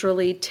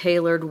culturally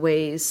tailored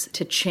ways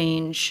to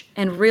change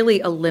and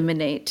really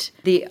eliminate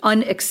the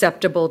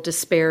unacceptable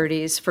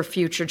disparities for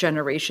future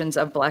generations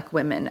of Black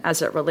women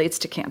as it relates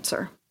to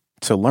cancer.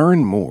 To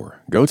learn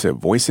more, go to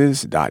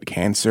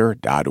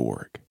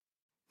voices.cancer.org.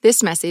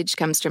 This message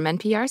comes from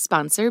NPR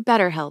sponsor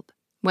BetterHelp.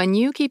 When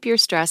you keep your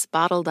stress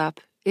bottled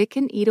up, it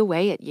can eat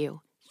away at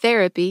you.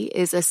 Therapy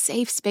is a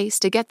safe space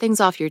to get things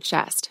off your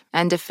chest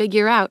and to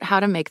figure out how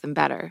to make them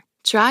better.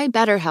 Try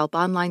BetterHelp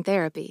Online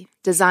Therapy,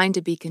 designed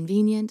to be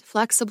convenient,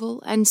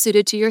 flexible, and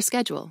suited to your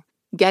schedule.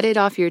 Get it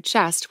off your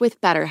chest with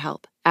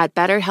BetterHelp at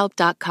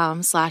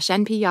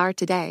betterhelp.com/NPR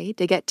today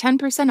to get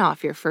 10%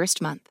 off your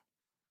first month.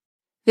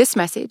 This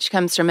message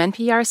comes from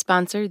NPR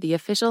sponsor, the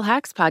official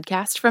Hacks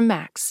podcast from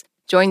Max.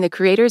 Join the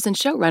creators and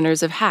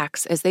showrunners of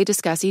Hacks as they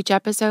discuss each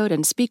episode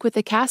and speak with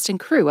the cast and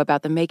crew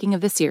about the making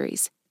of the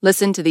series.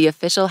 Listen to the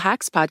official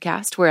Hacks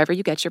podcast wherever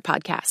you get your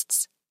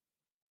podcasts.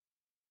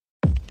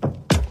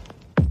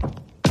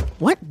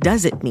 What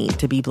does it mean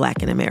to be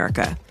Black in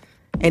America?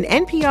 In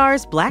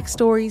NPR's Black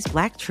Stories,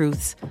 Black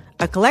Truths,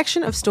 a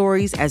collection of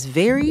stories as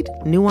varied,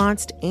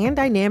 nuanced, and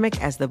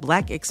dynamic as the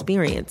Black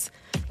experience,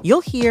 you'll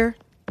hear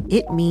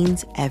it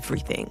means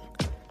everything.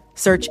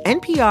 Search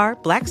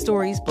NPR Black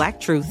Stories,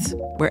 Black Truths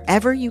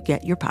wherever you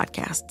get your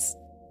podcasts.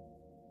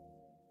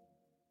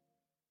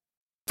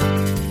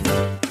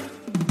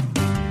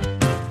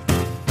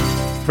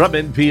 From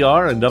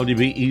NPR and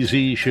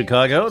WBEZ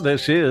Chicago,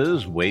 this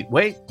is Wait,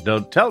 Wait,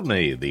 Don't Tell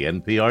Me, the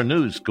NPR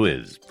News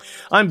Quiz.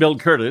 I'm Bill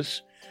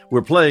Curtis.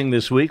 We're playing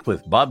this week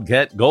with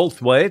Bobcat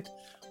Goldthwait,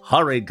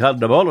 Hari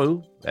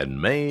Kondabolu,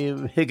 and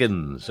Maeve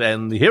Higgins.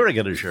 And here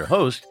again is your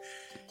host.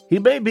 He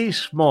may be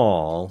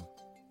small,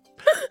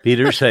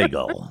 Peter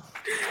Sagal.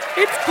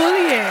 It's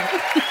bullying.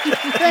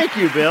 Thank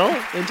you, Bill.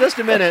 In just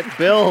a minute,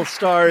 Bill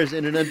stars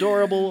in an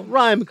adorable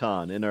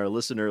rhyme-con in our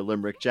Listener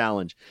Limerick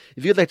Challenge.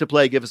 If you'd like to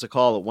play, give us a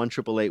call at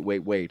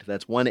 1-888-WAIT-WAIT.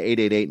 That's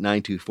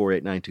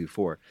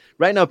 1-888-924-8924.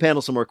 Right now,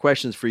 panel, some more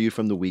questions for you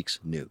from the week's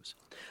news.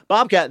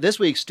 Bobcat, this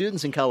week,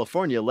 students in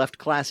California left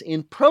class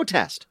in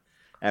protest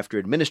after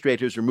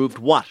administrators removed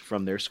what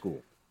from their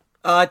school?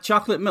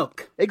 Chocolate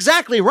milk.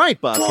 Exactly right,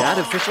 Bobcat.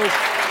 Officials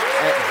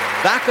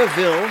at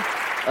Vacaville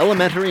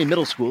Elementary and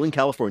Middle School in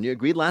California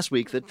agreed last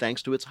week that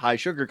thanks to its high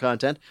sugar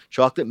content,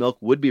 chocolate milk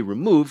would be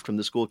removed from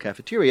the school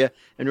cafeteria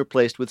and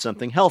replaced with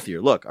something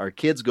healthier. Look, our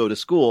kids go to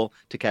school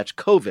to catch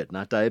COVID,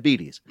 not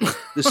diabetes.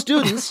 The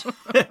students,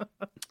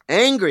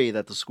 angry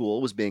that the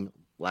school was being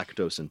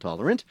lactose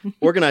intolerant,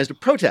 organized a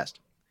protest,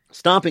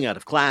 stomping out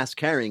of class,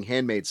 carrying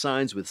handmade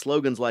signs with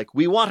slogans like,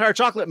 "We want our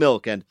chocolate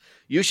milk," and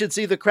 "You should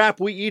see the crap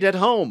we eat at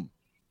home."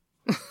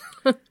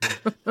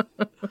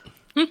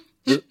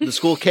 The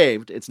school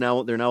caved.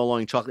 They're now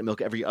allowing chocolate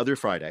milk every other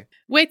Friday.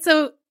 Wait,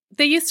 so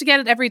They used to get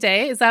it every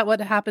day. Is that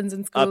what happens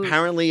in school?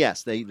 Apparently,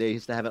 yes. They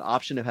used to have an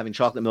option of having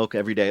chocolate milk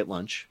every day at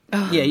lunch.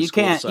 Yeah, you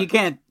can't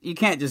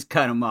just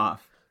cut them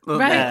off.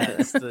 Right.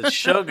 It's the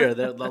sugar.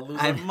 They'll lose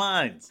their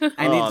minds.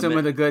 I need some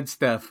of the good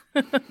stuff.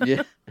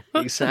 Yeah,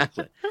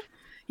 exactly.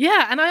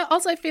 Yeah, and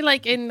I feel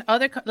like in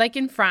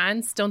in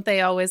France, don't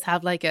they always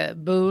have like a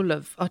bowl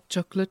of hot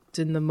chocolate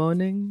in the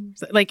morning?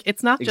 Like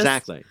it's not just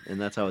exactly, and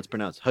that's how it's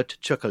pronounced, hot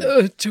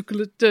chocolate.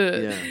 Chocolate.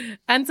 Yeah.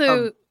 And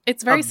so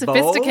it's very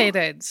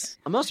sophisticated.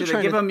 I'm also Do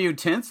they give them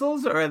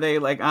utensils, or are they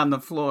like on the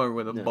floor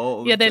with a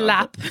bowl? Yeah, they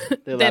lap.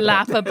 They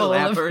lap a bowl.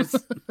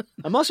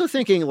 I'm also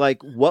thinking,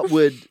 like, what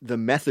would the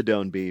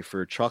methadone be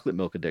for chocolate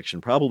milk addiction?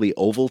 Probably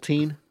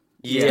Ovaltine.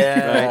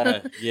 Yeah,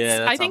 right? Yeah.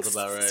 That I think sounds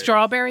about right.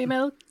 strawberry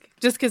milk.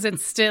 Just because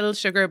it's still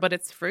sugar, but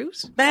it's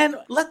fruit. Man,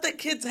 let the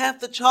kids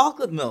have the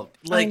chocolate milk.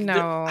 Like, I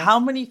know. How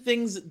many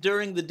things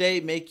during the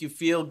day make you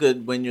feel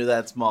good when you're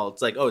that small?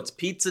 It's like, oh, it's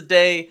pizza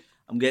day.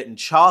 I'm getting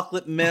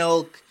chocolate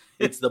milk.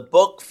 It's the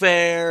book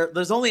fair.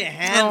 There's only a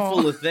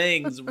handful of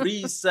things.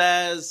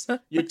 Recess.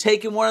 You're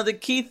taking one of the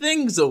key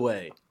things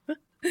away.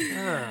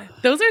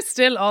 Those are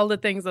still all the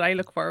things that I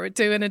look forward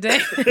to in a day.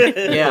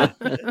 Yeah,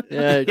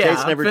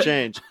 tastes never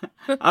change.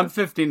 I'm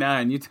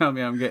 59. You tell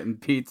me I'm getting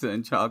pizza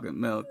and chocolate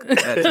milk.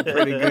 That's a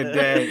pretty good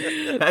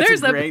day. That's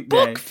There's a great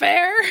book day.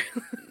 fair.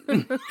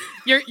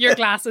 Your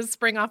glasses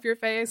spring off your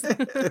face.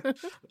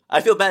 I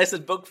feel bad I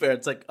said book fair.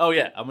 It's like, oh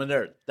yeah, I'm a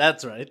nerd.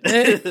 That's right.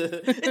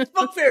 It's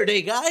book fair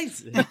day,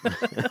 guys.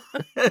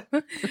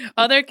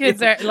 Other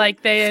kids are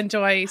like, they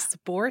enjoy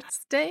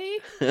sports day.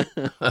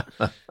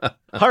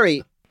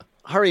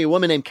 Hurry, a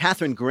woman named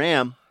Catherine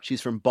Graham.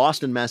 She's from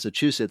Boston,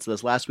 Massachusetts.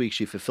 This last week,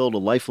 she fulfilled a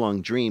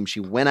lifelong dream. She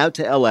went out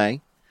to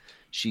L.A.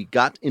 She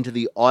got into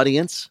the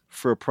audience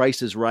for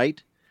Price is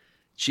Right.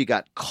 She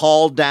got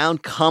called down,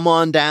 come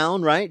on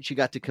down, right? She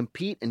got to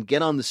compete and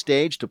get on the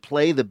stage to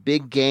play the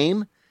big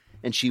game.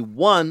 And she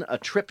won a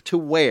trip to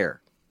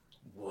where?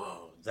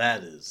 Whoa,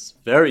 that is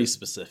very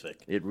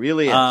specific. It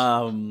really is.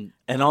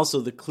 And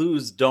also the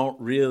clues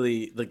don't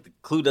really, like the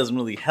clue doesn't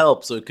really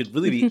help. So it could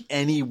really be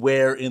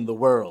anywhere in the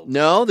world.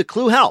 No, the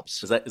clue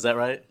helps. Is that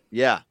right?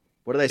 Yeah.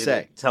 What did I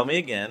say? Tell me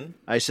again.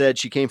 I said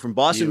she came from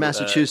Boston,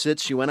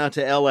 Massachusetts. She went out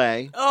to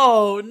L.A.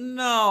 Oh,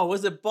 no.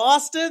 Was it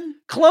Boston?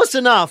 Close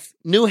enough.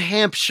 New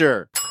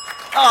Hampshire.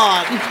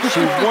 Oh, She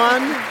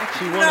won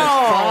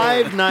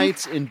 5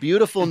 nights in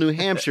beautiful New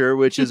Hampshire,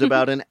 which is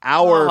about an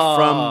hour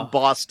from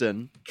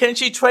Boston. Can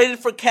she trade it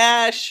for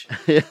cash?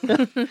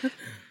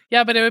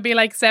 Yeah, but it would be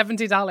like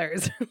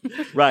 $70.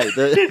 Right,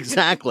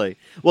 exactly.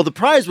 Well, the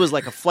prize was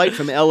like a flight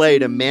from L.A.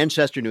 to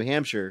Manchester, New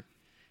Hampshire,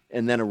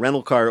 and then a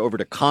rental car over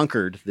to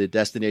Concord, the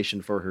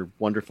destination for her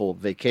wonderful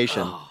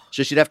vacation.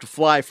 So she'd have to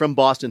fly from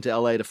Boston to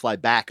L.A. to fly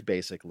back,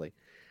 basically.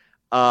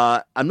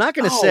 I'm not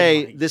going to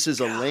say this is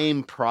a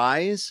lame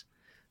prize,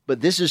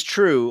 but this is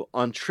true.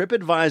 On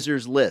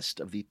TripAdvisor's list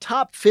of the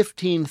top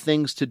 15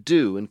 things to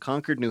do in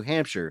Concord, New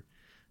Hampshire,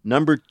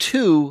 number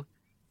 2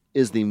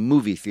 is the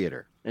movie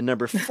theater. And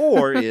number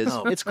 4 is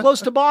it's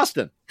close to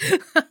Boston.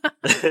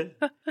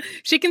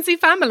 She can see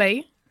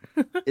family.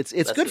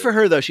 It's good for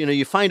her, though.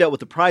 You find out what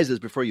the prize is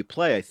before you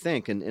play, I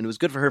think. And it was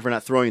good for her for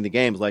not throwing the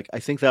games. Like, I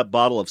think that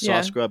bottle of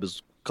Sauce Scrub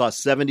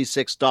cost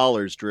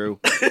 $76, Drew.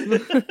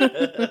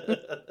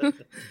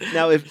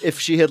 Now, if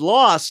she had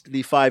lost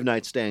the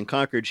 5-night stay in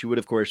Concord, she would,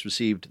 of course,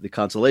 received the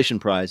consolation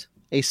prize,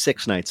 a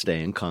 6-night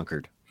stay in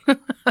Concord.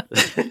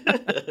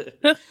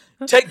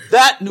 Take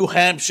that, New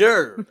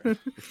Hampshire.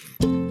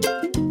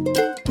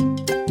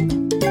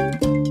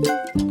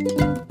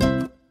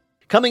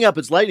 Coming up,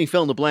 it's Lightning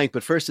Fill in the Blank,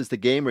 but first it's the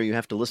game where you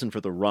have to listen for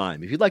the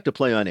rhyme. If you'd like to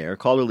play on air,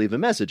 call or leave a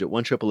message at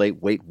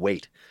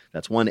 1-888-WAIT-WAIT.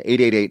 That's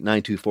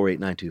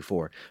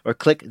 1-888-924-8924. Or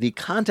click the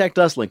Contact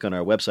Us link on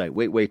our website,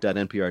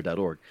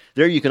 waitwait.npr.org.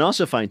 There you can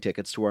also find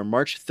tickets to our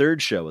March 3rd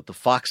show at the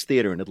Fox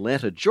Theater in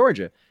Atlanta,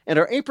 Georgia, and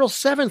our April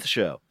 7th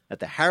show at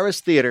the Harris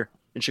Theater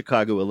in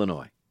Chicago,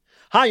 Illinois.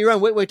 Hi, you're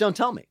on Wait, Wait, Don't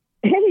Tell Me.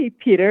 Hey,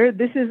 Peter.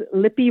 This is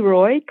Lippy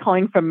Roy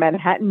calling from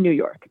Manhattan, New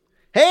York.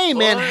 Hey,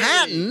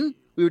 Manhattan.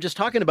 We were just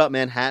talking about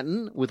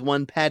Manhattan with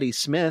one Patti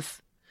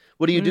Smith.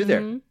 What do you do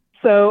there?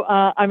 So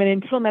I'm an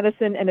internal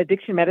medicine and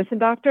addiction medicine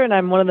doctor, and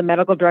I'm one of the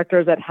medical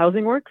directors at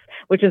Housing Works,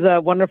 which is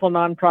a wonderful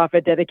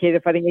nonprofit dedicated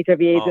to fighting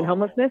HIV/AIDS and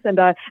homelessness. And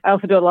I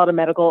also do a lot of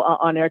medical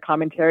on-air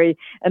commentary.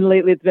 And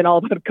lately, it's been all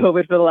about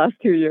COVID for the last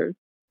 2 years.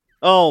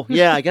 Oh,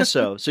 yeah, I guess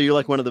so. So you're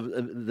like one of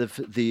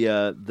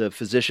the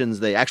physicians,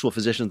 the actual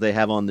physicians they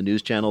have on the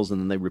news channels,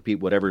 and then they repeat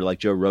whatever like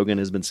Joe Rogan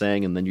has been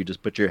saying, and then you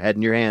just put your head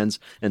in your hands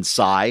and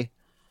sigh.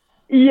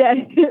 Yeah,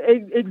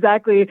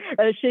 exactly.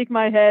 Shake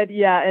my head,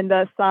 and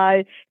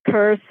sigh,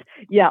 curse,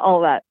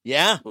 all that.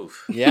 Yeah,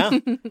 yeah.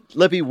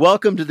 Lippy,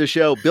 welcome to the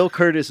show. Bill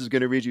Curtis is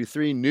going to read you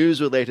 3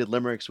 news-related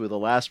limericks with a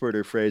last word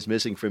or phrase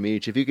missing from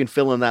each. If you can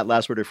fill in that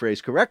last word or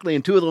phrase correctly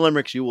in 2 of the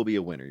limericks, you will be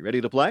a winner. You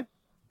ready to play?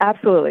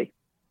 Absolutely.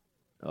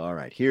 All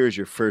right, here's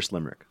your first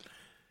limerick.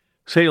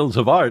 Sales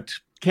of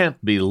art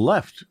can't be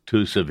left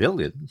to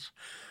civilians.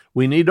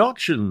 We need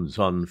auctions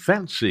on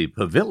fancy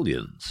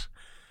pavilions.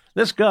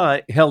 This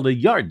guy held a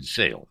yard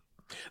sale.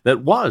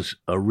 that was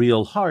a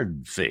real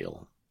hard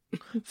fail.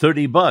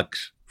 $30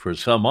 for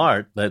some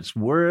art that's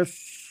worth...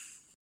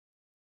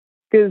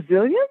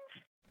 Gazillions?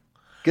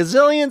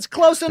 Gazillions,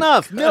 close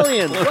enough.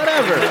 Millions,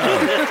 whatever.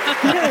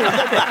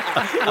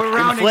 We're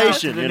rounding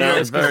Inflation, out to you the know.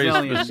 nearest Very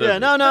gazillion.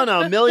 specific. Yeah,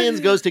 no.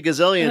 Millions goes to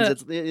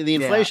gazillions. The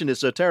inflation is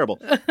so terrible.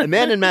 A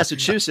man in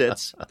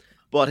Massachusetts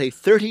bought a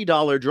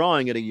 $30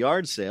 drawing at a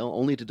yard sale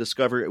only to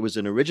discover it was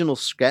an original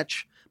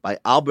sketch by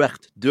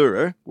Albrecht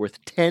Dürer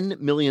worth $10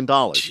 million.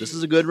 This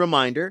is a good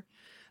reminder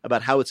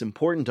about how it's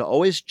important to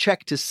always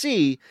check to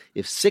see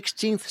if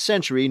 16th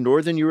century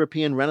Northern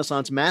European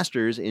Renaissance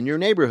masters in your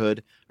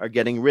neighborhood are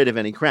getting rid of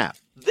any crap.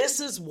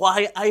 This is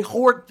why I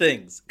hoard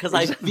things, because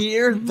I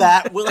fear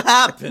that will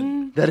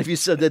happen. That if you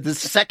said that the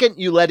second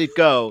you let it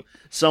go,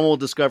 someone will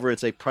discover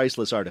it's a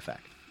priceless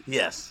artifact.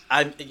 Yes.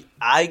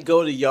 I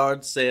go to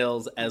yard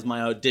sales as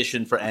my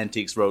audition for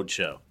Antiques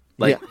Roadshow.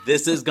 Like,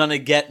 this is going to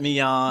get me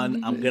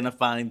on. I'm going to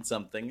find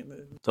something.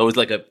 It's always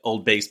like an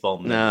old baseball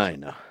movie. I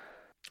know.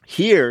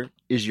 Here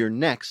is your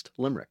next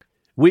limerick.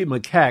 We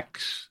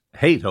macaques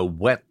hate a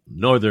wet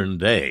northern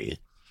day.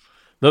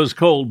 Those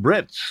cold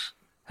Brits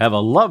have a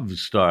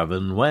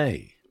love-starving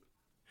way.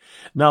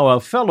 Now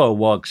a fellow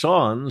walks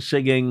on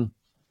singing,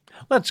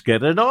 "Let's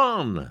get it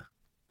on."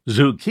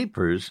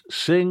 Zookeepers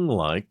sing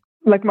like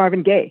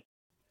Marvin Gaye.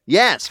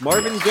 Yes,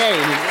 Marvin Gaye.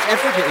 In an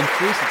effort to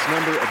increase its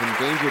number of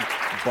endangered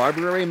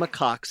Barbary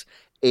macaques,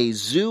 a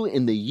zoo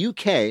in the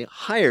UK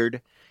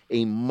hired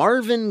a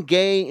Marvin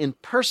Gaye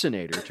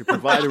impersonator to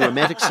provide a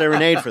romantic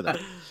serenade for them.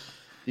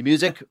 The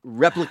music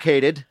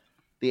replicated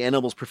the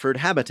animal's preferred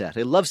habitat,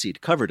 a love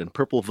seat covered in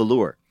purple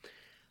velour.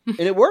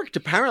 And it worked.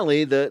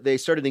 Apparently, they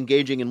started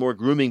engaging in more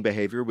grooming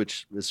behavior,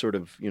 which is sort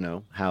of,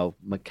 how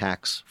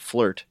macaques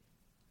flirt.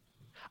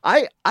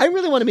 I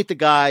really want to meet the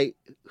guy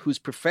whose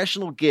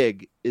professional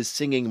gig is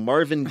singing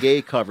Marvin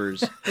Gaye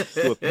covers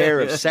to a pair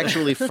of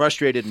sexually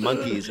frustrated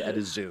monkeys at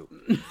a zoo.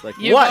 Like,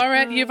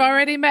 you've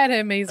already met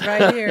him. He's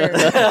right here.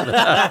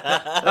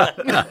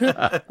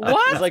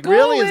 What's like, going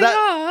really? Is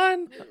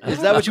on?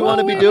 that what you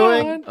want to be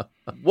doing?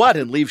 What,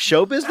 and leave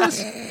show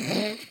business?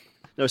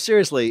 No,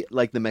 seriously,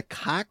 like the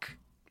macaque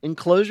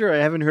enclosure, I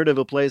haven't heard of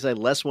a place I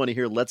less want to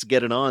hear "Let's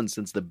Get It On"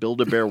 since the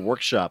Build-A-Bear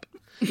workshop.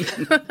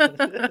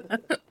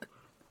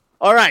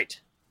 All right,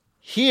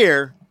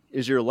 here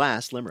is your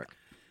last limerick.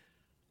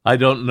 I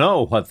don't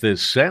know what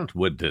this scent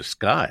would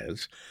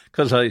disguise,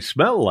 'cause I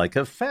smell like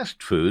a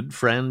fast food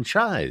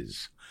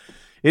franchise.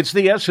 It's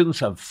the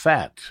essence of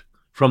fat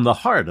from the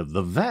heart of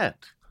the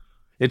vat.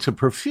 It's a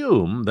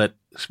perfume that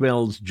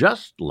smells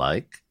just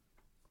like...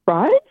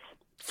 Fries?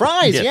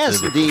 Fries,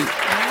 Yes,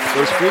 yes.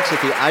 Those freaks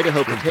at the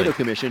Idaho Potato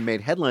Commission made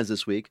headlines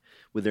this week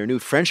with their new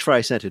French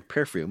fry-scented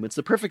perfume. It's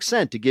the perfect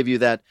scent to give you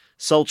that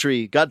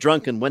sultry, got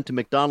drunk and went to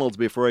McDonald's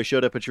before I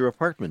showed up at your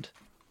apartment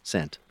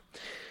scent.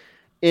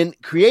 In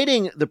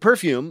creating the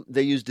perfume,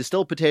 they used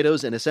distilled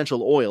potatoes and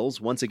essential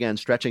oils, once again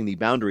stretching the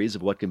boundaries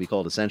of what can be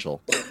called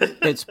essential.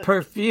 It's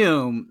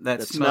perfume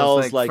that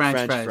smells like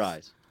French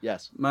fries.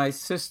 Yes. My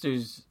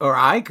sisters, or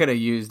I could have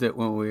used it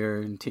when we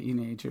were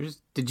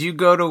teenagers. Did you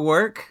go to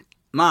work?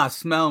 Ma,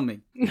 smell me.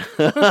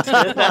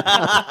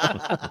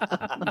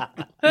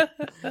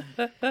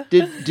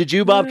 Did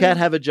you, Bobcat,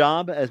 have a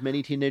job, as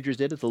many teenagers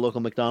did, at the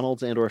local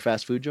McDonald's and or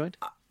fast food joint?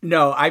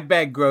 No, I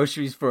bag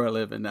groceries for a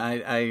living.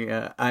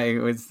 I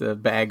was the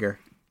bagger.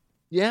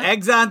 Yeah.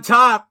 Eggs on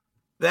top.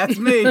 That's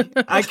me.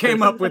 I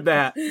came up with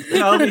that.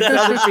 And all these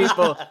other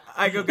people.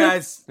 I go,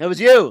 guys. That was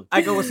you.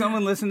 I go, will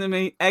someone listen to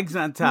me? Eggs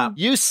on top.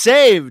 You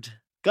saved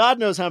God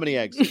knows how many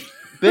eggs.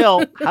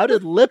 Bill, how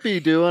did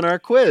Lippy do on our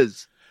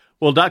quiz?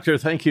 Well, Doctor,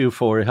 thank you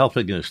for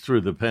helping us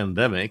through the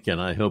pandemic, and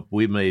I hope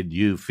we made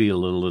you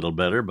feel a little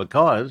better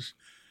because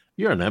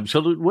you're an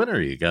absolute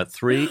winner. You got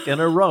 3 in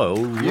a row.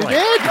 You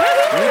did.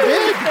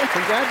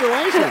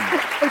 Congratulations.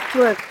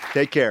 Excellent.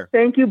 Take care.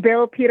 Thank you,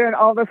 Bill, Peter, and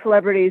all the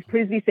celebrities.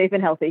 Please be safe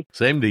and healthy.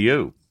 Same to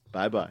you.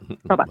 Bye-bye.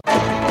 Bye-bye.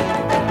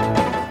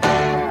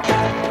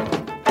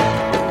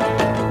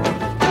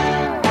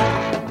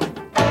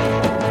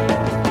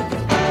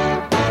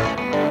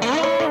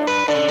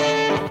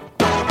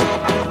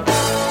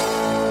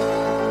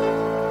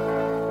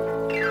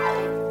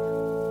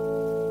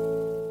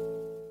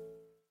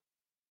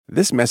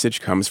 This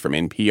message comes from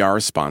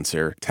NPR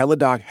sponsor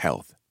Teladoc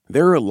Health.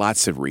 There are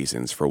lots of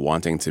reasons for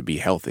wanting to be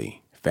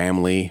healthy.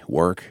 Family,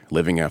 work,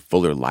 living a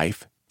fuller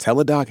life.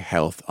 Teladoc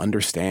Health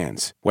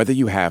understands. Whether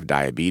you have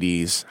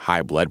diabetes,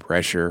 high blood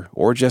pressure,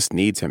 or just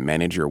need to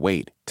manage your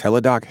weight,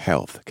 Teladoc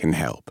Health can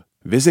help.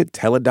 Visit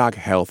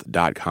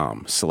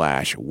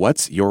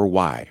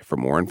teladochealth.com/whatsyourwhy for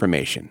more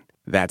information.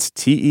 That's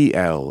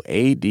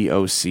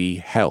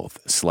TELADOC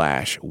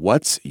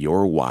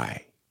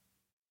health/whatsyourwhy.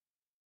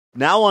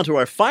 Now on to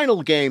our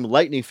final game,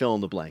 Lightning Fill in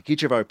the Blank.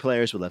 Each of our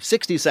players will have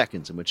 60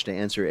 seconds in which to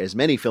answer as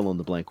many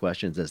fill-in-the-blank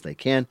questions as they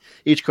can.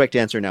 Each correct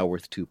answer now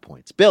worth 2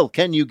 points. Bill,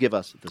 can you give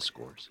us the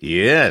scores?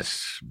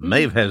 Yes.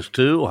 Maeve has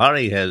 2,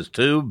 Harry has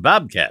 2,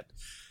 Bobcat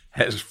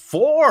has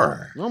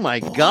 4. Oh, my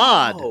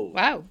God.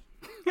 Wow.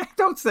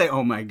 Don't say,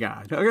 oh my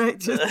God. All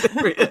right.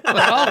 We're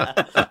all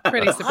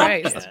pretty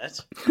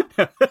surprised.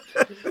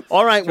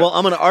 All right. Well,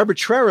 I'm going to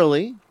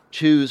arbitrarily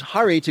choose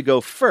Hari to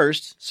go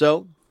first.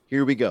 So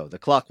here we go. The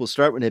clock will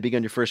start when I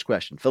begin your first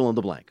question. Fill in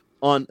the blank.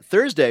 On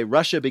Thursday,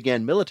 Russia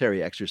began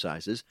military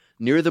exercises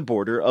near the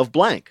border of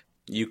blank.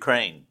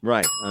 Ukraine.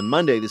 Right. On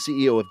Monday, the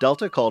CEO of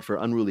Delta called for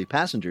unruly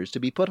passengers to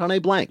be put on a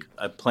blank.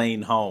 A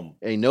plane home.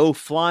 A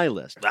no-fly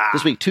list.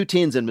 This week, 2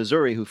 teens in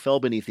Missouri who fell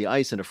beneath the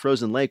ice in a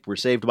frozen lake were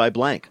saved by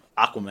blank.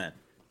 Aquaman.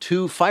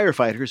 2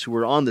 firefighters who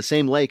were on the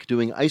same lake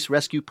doing ice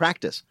rescue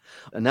practice.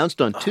 Announced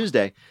on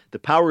Tuesday, The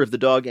Power of the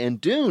Dog and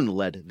Dune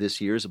led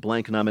this year's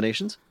blank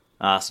nominations.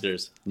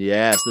 Oscars.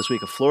 Yes, this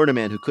week, a Florida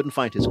man who couldn't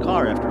find his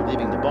car after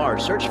leaving the bar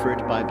searched for it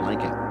by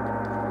blanking.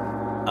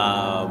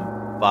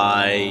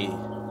 By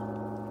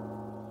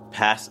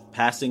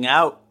passing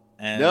out.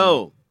 And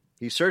No.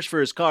 He searched for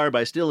his car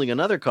by stealing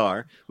another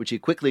car, which he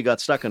quickly got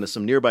stuck onto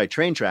some nearby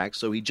train tracks,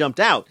 so he jumped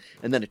out,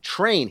 and then a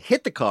train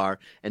hit the car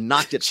and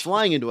knocked it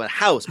flying into a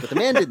house. But the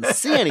man didn't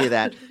see any of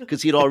that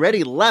because he'd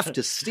already left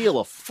to steal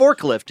a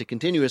forklift to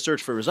continue his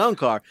search for his own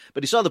car.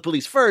 But he saw the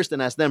police first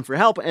and asked them for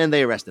help, and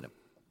they arrested him.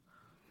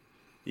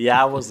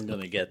 Yeah, I wasn't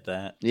going to get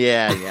that.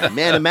 Yeah.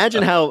 Man,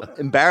 imagine how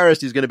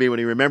embarrassed he's going to be when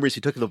he remembers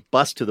he took the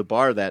bus to the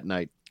bar that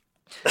night.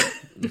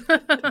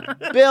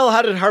 Bill,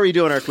 how did Hari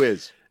do in our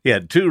quiz? He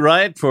had 2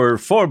 right for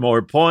 4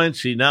 more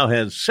points. He now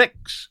has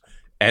 6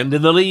 and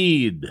in the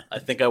lead. I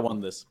think I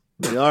won this.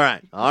 All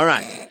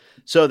right.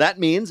 So that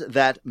means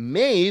that,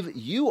 Maeve,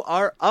 you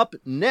are up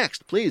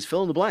next. Please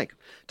fill in the blank.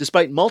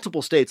 Despite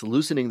multiple states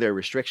loosening their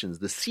restrictions,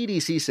 the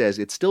CDC says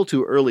it's still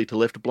too early to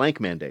lift blank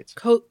mandates.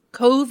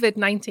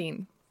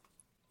 COVID-19.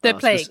 The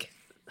plague.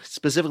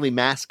 Specifically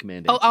mask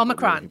mandates. Oh,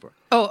 Omicron.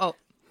 Oh.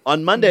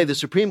 On Monday, the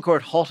Supreme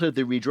Court halted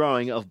the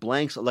redrawing of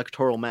blank's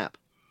electoral map.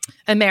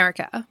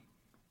 America.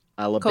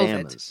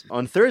 Alabama's.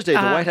 On Thursday,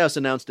 the White House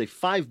announced a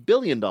 $5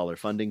 billion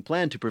funding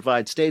plan to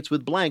provide states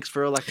with blanks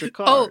for electric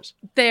cars.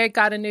 Oh, they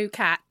got a new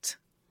cat.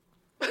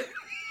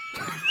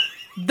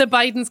 The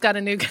Bidens got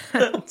a new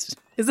cat.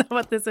 Is that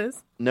what this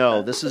is?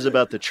 No, this is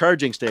about the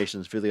charging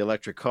stations for the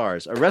electric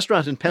cars. A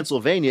restaurant in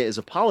Pennsylvania is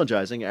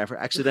apologizing after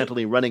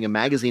accidentally running a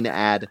magazine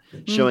ad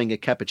showing a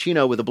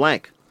cappuccino with a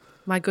blank.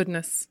 My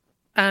goodness.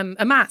 A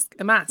mask.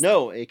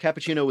 No, a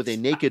cappuccino with a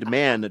naked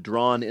man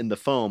drawn in the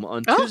foam.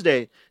 On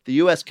Tuesday, the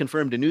U.S.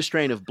 confirmed a new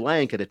strain of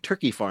blank at a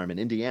turkey farm in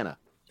Indiana.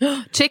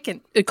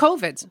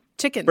 COVID.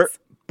 Chickens.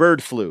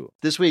 Bird flu.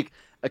 This week,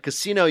 a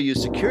casino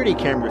used security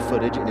camera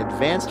footage and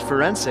advanced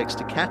forensics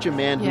to catch a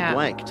man who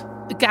blanked.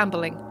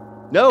 Gambling.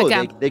 No,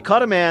 they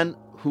caught a man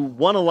who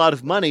won a lot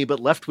of money but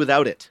left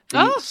without it.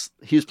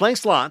 He was playing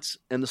slots,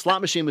 and the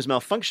slot machine was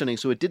malfunctioning,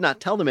 so it did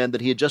not tell the man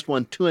that he had just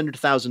won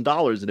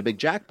 $200,000 in a big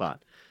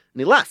jackpot. And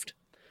he left.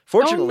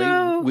 Fortunately,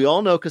 we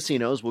all know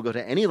casinos will go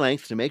to any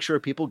length to make sure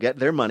people get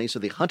their money, so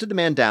they hunted the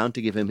man down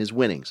to give him his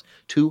winnings,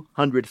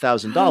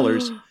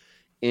 $200,000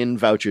 in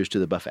vouchers to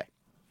the buffet.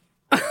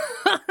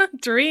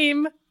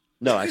 Dream.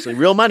 No, actually,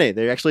 real money.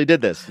 They actually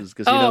did this.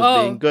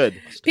 Casinos being good.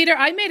 Peter,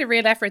 I made a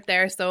real effort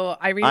there, so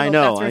I really hope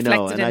that's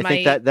reflected and I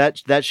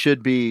think that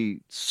should be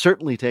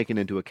certainly taken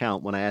into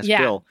account when I ask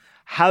Bill,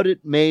 how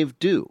did Maeve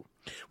do?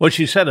 Well,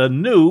 she set a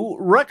new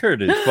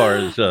record as far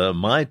as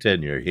my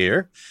tenure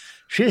here.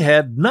 She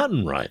had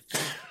none right.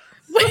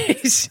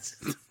 Wait.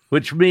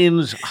 Which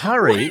means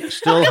Hari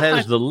still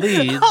has the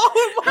lead.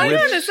 Hang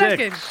on a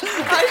second.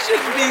 I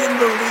should be in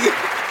the lead.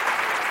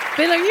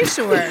 Bill, are you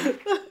sure?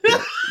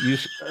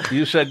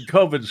 You said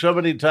COVID so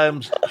many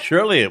times,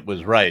 surely it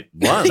was right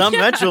once.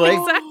 Eventually.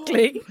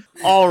 Exactly.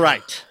 All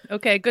right.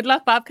 Okay, good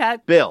luck,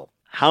 Bobcat. Bill,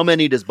 how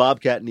many does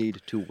Bobcat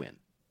need to win?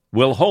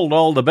 We'll hold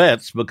all the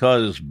bets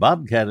because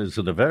Bobcat is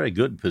in a very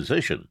good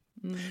position.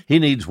 He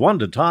needs 1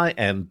 to tie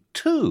and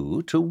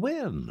 2 to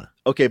win.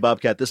 Okay,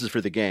 Bobcat, this is for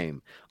the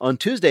game. On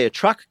Tuesday, a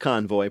truck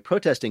convoy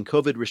protesting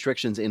COVID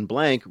restrictions in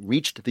blank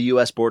reached the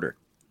U.S. border.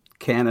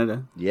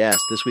 Canada. Yes,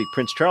 this week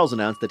Prince Charles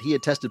announced that he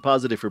had tested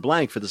positive for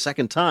blank for the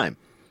second time.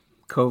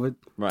 COVID.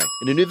 Right.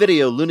 In a new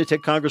video,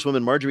 lunatic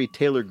Congresswoman Marjorie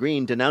Taylor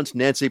Greene denounced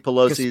Nancy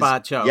Pelosi's...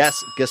 Gazpacho.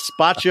 Yes,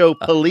 gazpacho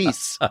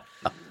police.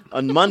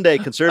 On Monday,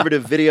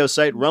 conservative video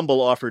site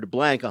Rumble offered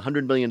blank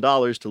 $100 million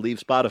to leave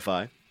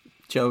Spotify.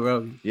 Joe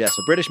Rogan. Yes,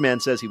 a British man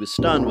says he was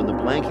stunned when the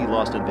blank he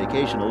lost on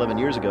vacation 11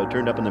 years ago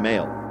turned up in the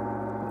mail.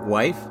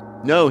 Wife?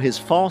 No, his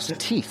false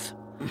teeth.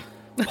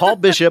 Paul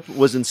Bishop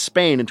was in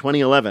Spain in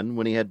 2011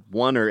 when he had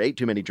 1 or 8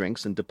 too many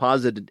drinks and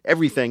deposited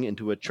everything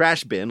into a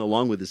trash bin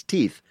along with his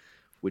teeth,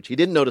 which he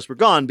didn't notice were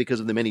gone because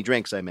of the many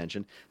drinks I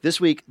mentioned. This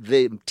week,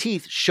 the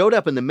teeth showed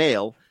up in the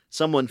mail.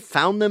 Someone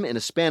found them in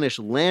a Spanish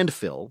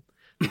landfill.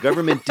 The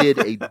government did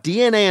a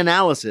DNA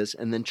analysis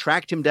and then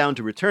tracked him down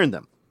to return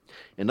them.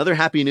 In other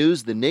happy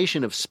news, the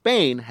nation of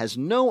Spain has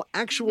no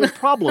actual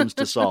problems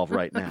to solve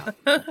right now.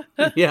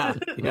 Yeah.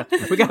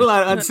 We got a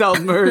lot of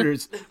unsolved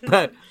murders,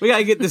 but we got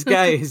to get this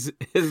guy his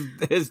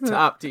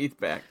top teeth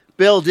back.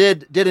 Bill,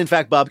 did in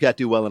fact Bobcat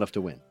do well enough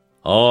to win?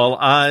 All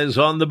eyes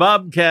on the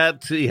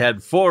Bobcat. He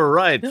had 4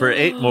 right for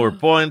 8 more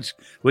points,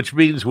 which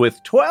means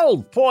with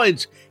 12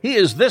 points, he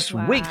is this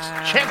week's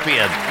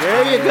champion.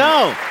 There you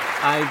go.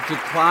 I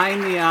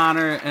decline the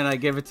honor, and I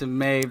give it to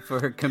Maeve for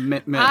her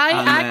commitment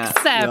on that.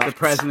 accept. The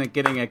president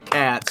getting a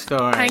cat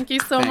story. Thank you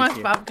so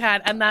much,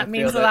 Bobcat, and that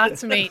means a lot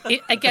to me.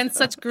 Against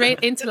such great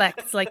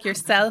intellects like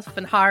yourself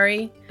and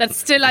Harry, that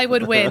still I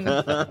would win.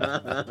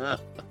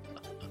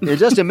 In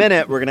just a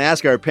minute, we're going to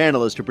ask our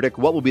panelists to predict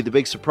what will be the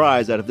big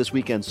surprise out of this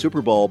weekend's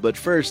Super Bowl. But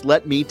first,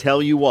 let me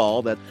tell you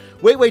all that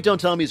Wait, Wait,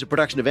 Don't Tell Me is a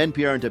production of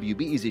NPR and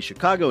WBEZ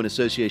Chicago in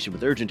association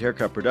with Urgent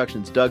Haircut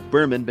Productions. Doug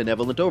Berman,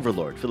 Benevolent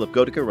Overlord. Philip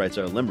Goedicke writes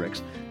our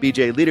limericks.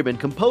 BJ Liederman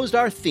composed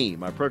our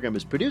theme. Our program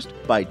is produced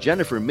by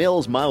Jennifer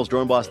Mills, Miles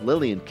Dornbos,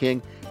 Lillian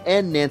King,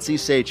 and Nancy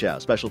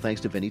Seychow. Special thanks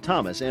to Vinnie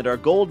Thomas. And our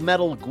gold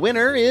medal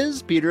winner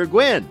is Peter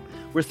Gwynn.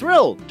 We're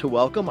thrilled to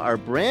welcome our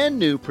brand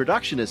new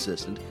production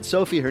assistant,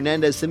 Sophie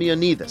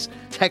Hernandez-Simeonidis.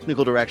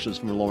 Technical directions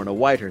from Lorna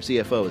White. Her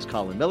CFO is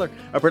Colin Miller.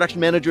 Our production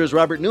manager is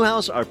Robert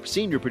Newhouse. Our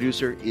senior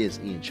producer is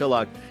Ian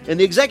Chillock. And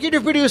the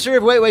executive producer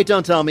of Wait, Wait,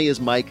 Don't Tell Me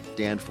is Mike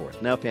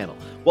Danforth. Now, panel,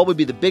 what would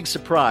be the big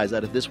surprise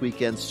out of this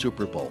weekend's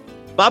Super Bowl?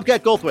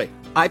 Bobcat Goldthwait.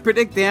 I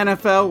predict the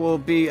NFL will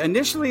be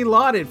initially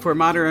lauded for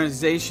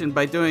modernization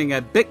by doing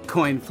a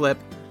Bitcoin flip,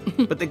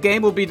 but the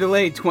game will be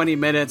delayed 20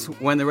 minutes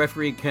when the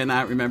referee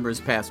cannot remember his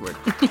password.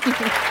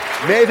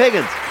 Maeve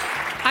Higgins.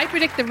 I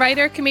predict the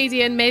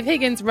writer-comedian Maeve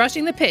Higgins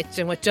rushing the pitch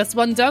and with just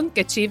one dunk,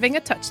 achieving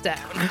a touchdown.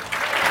 And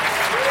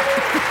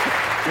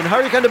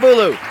Hari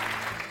Kondabolu.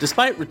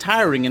 Despite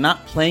retiring and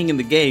not playing in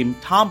the game,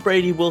 Tom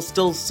Brady will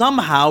still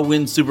somehow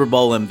win Super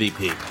Bowl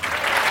MVP.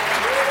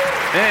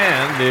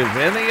 And if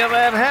any of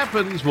that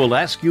happens, we'll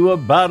ask you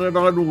about it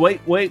on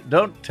Wait, Wait,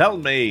 Don't Tell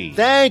Me.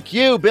 Thank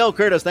you, Bill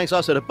Curtis. Thanks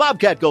also to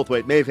Bobcat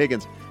Goldthwait, Maeve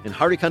Higgins, and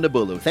Hari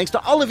Kondabolu. Thanks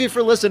to all of you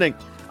for listening.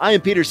 I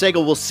am Peter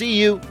Sagal. We'll see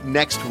you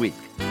next week.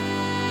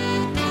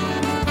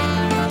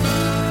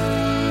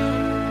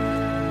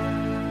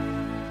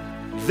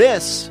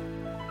 This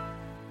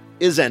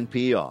is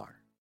NPR.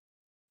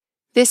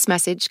 This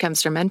message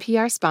comes from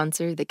NPR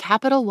sponsor, the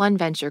Capital One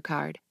Venture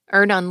Card.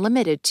 Earn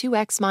unlimited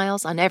 2x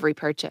miles on every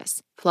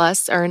purchase.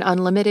 Plus, earn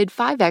unlimited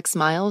 5x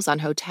miles on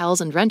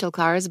hotels and rental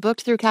cars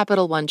booked through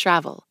Capital One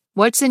Travel.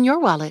 What's in your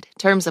wallet?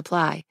 Terms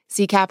apply.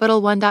 See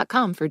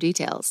CapitalOne.com for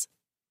details.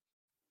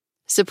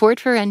 Support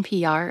for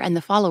NPR and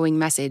the following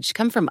message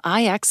come from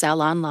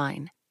IXL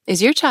Online.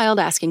 Is your child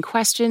asking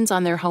questions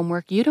on their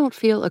homework you don't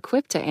feel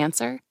equipped to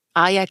answer?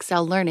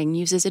 IXL Learning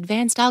uses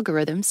advanced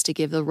algorithms to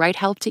give the right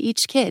help to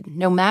each kid,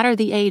 no matter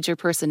the age or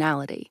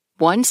personality.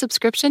 One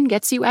subscription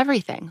gets you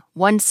everything.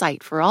 One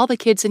site for all the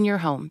kids in your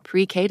home,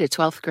 pre-K to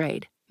 12th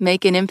grade.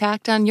 Make an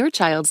impact on your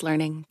child's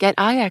learning. Get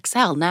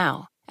IXL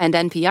now. And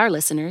NPR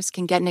listeners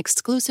can get an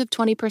exclusive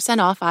 20%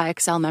 off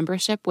IXL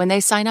membership when they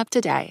sign up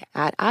today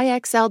at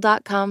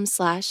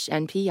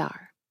IXL.com/NPR.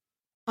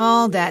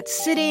 All that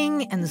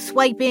sitting and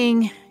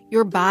swiping,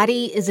 your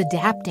body is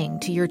adapting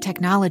to your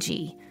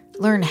technology.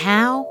 Learn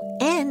how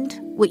and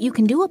what you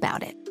can do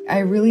about it. I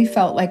really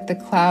felt like the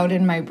cloud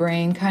in my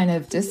brain kind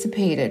of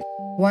dissipated.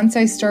 Once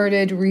I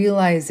started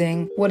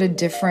realizing what a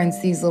difference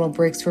these little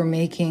breaks were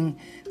making,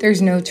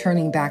 there's no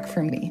turning back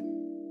for me.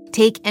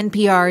 Take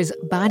NPR's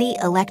Body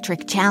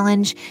Electric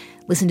Challenge.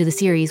 Listen to the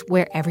series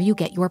wherever you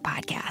get your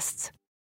podcasts.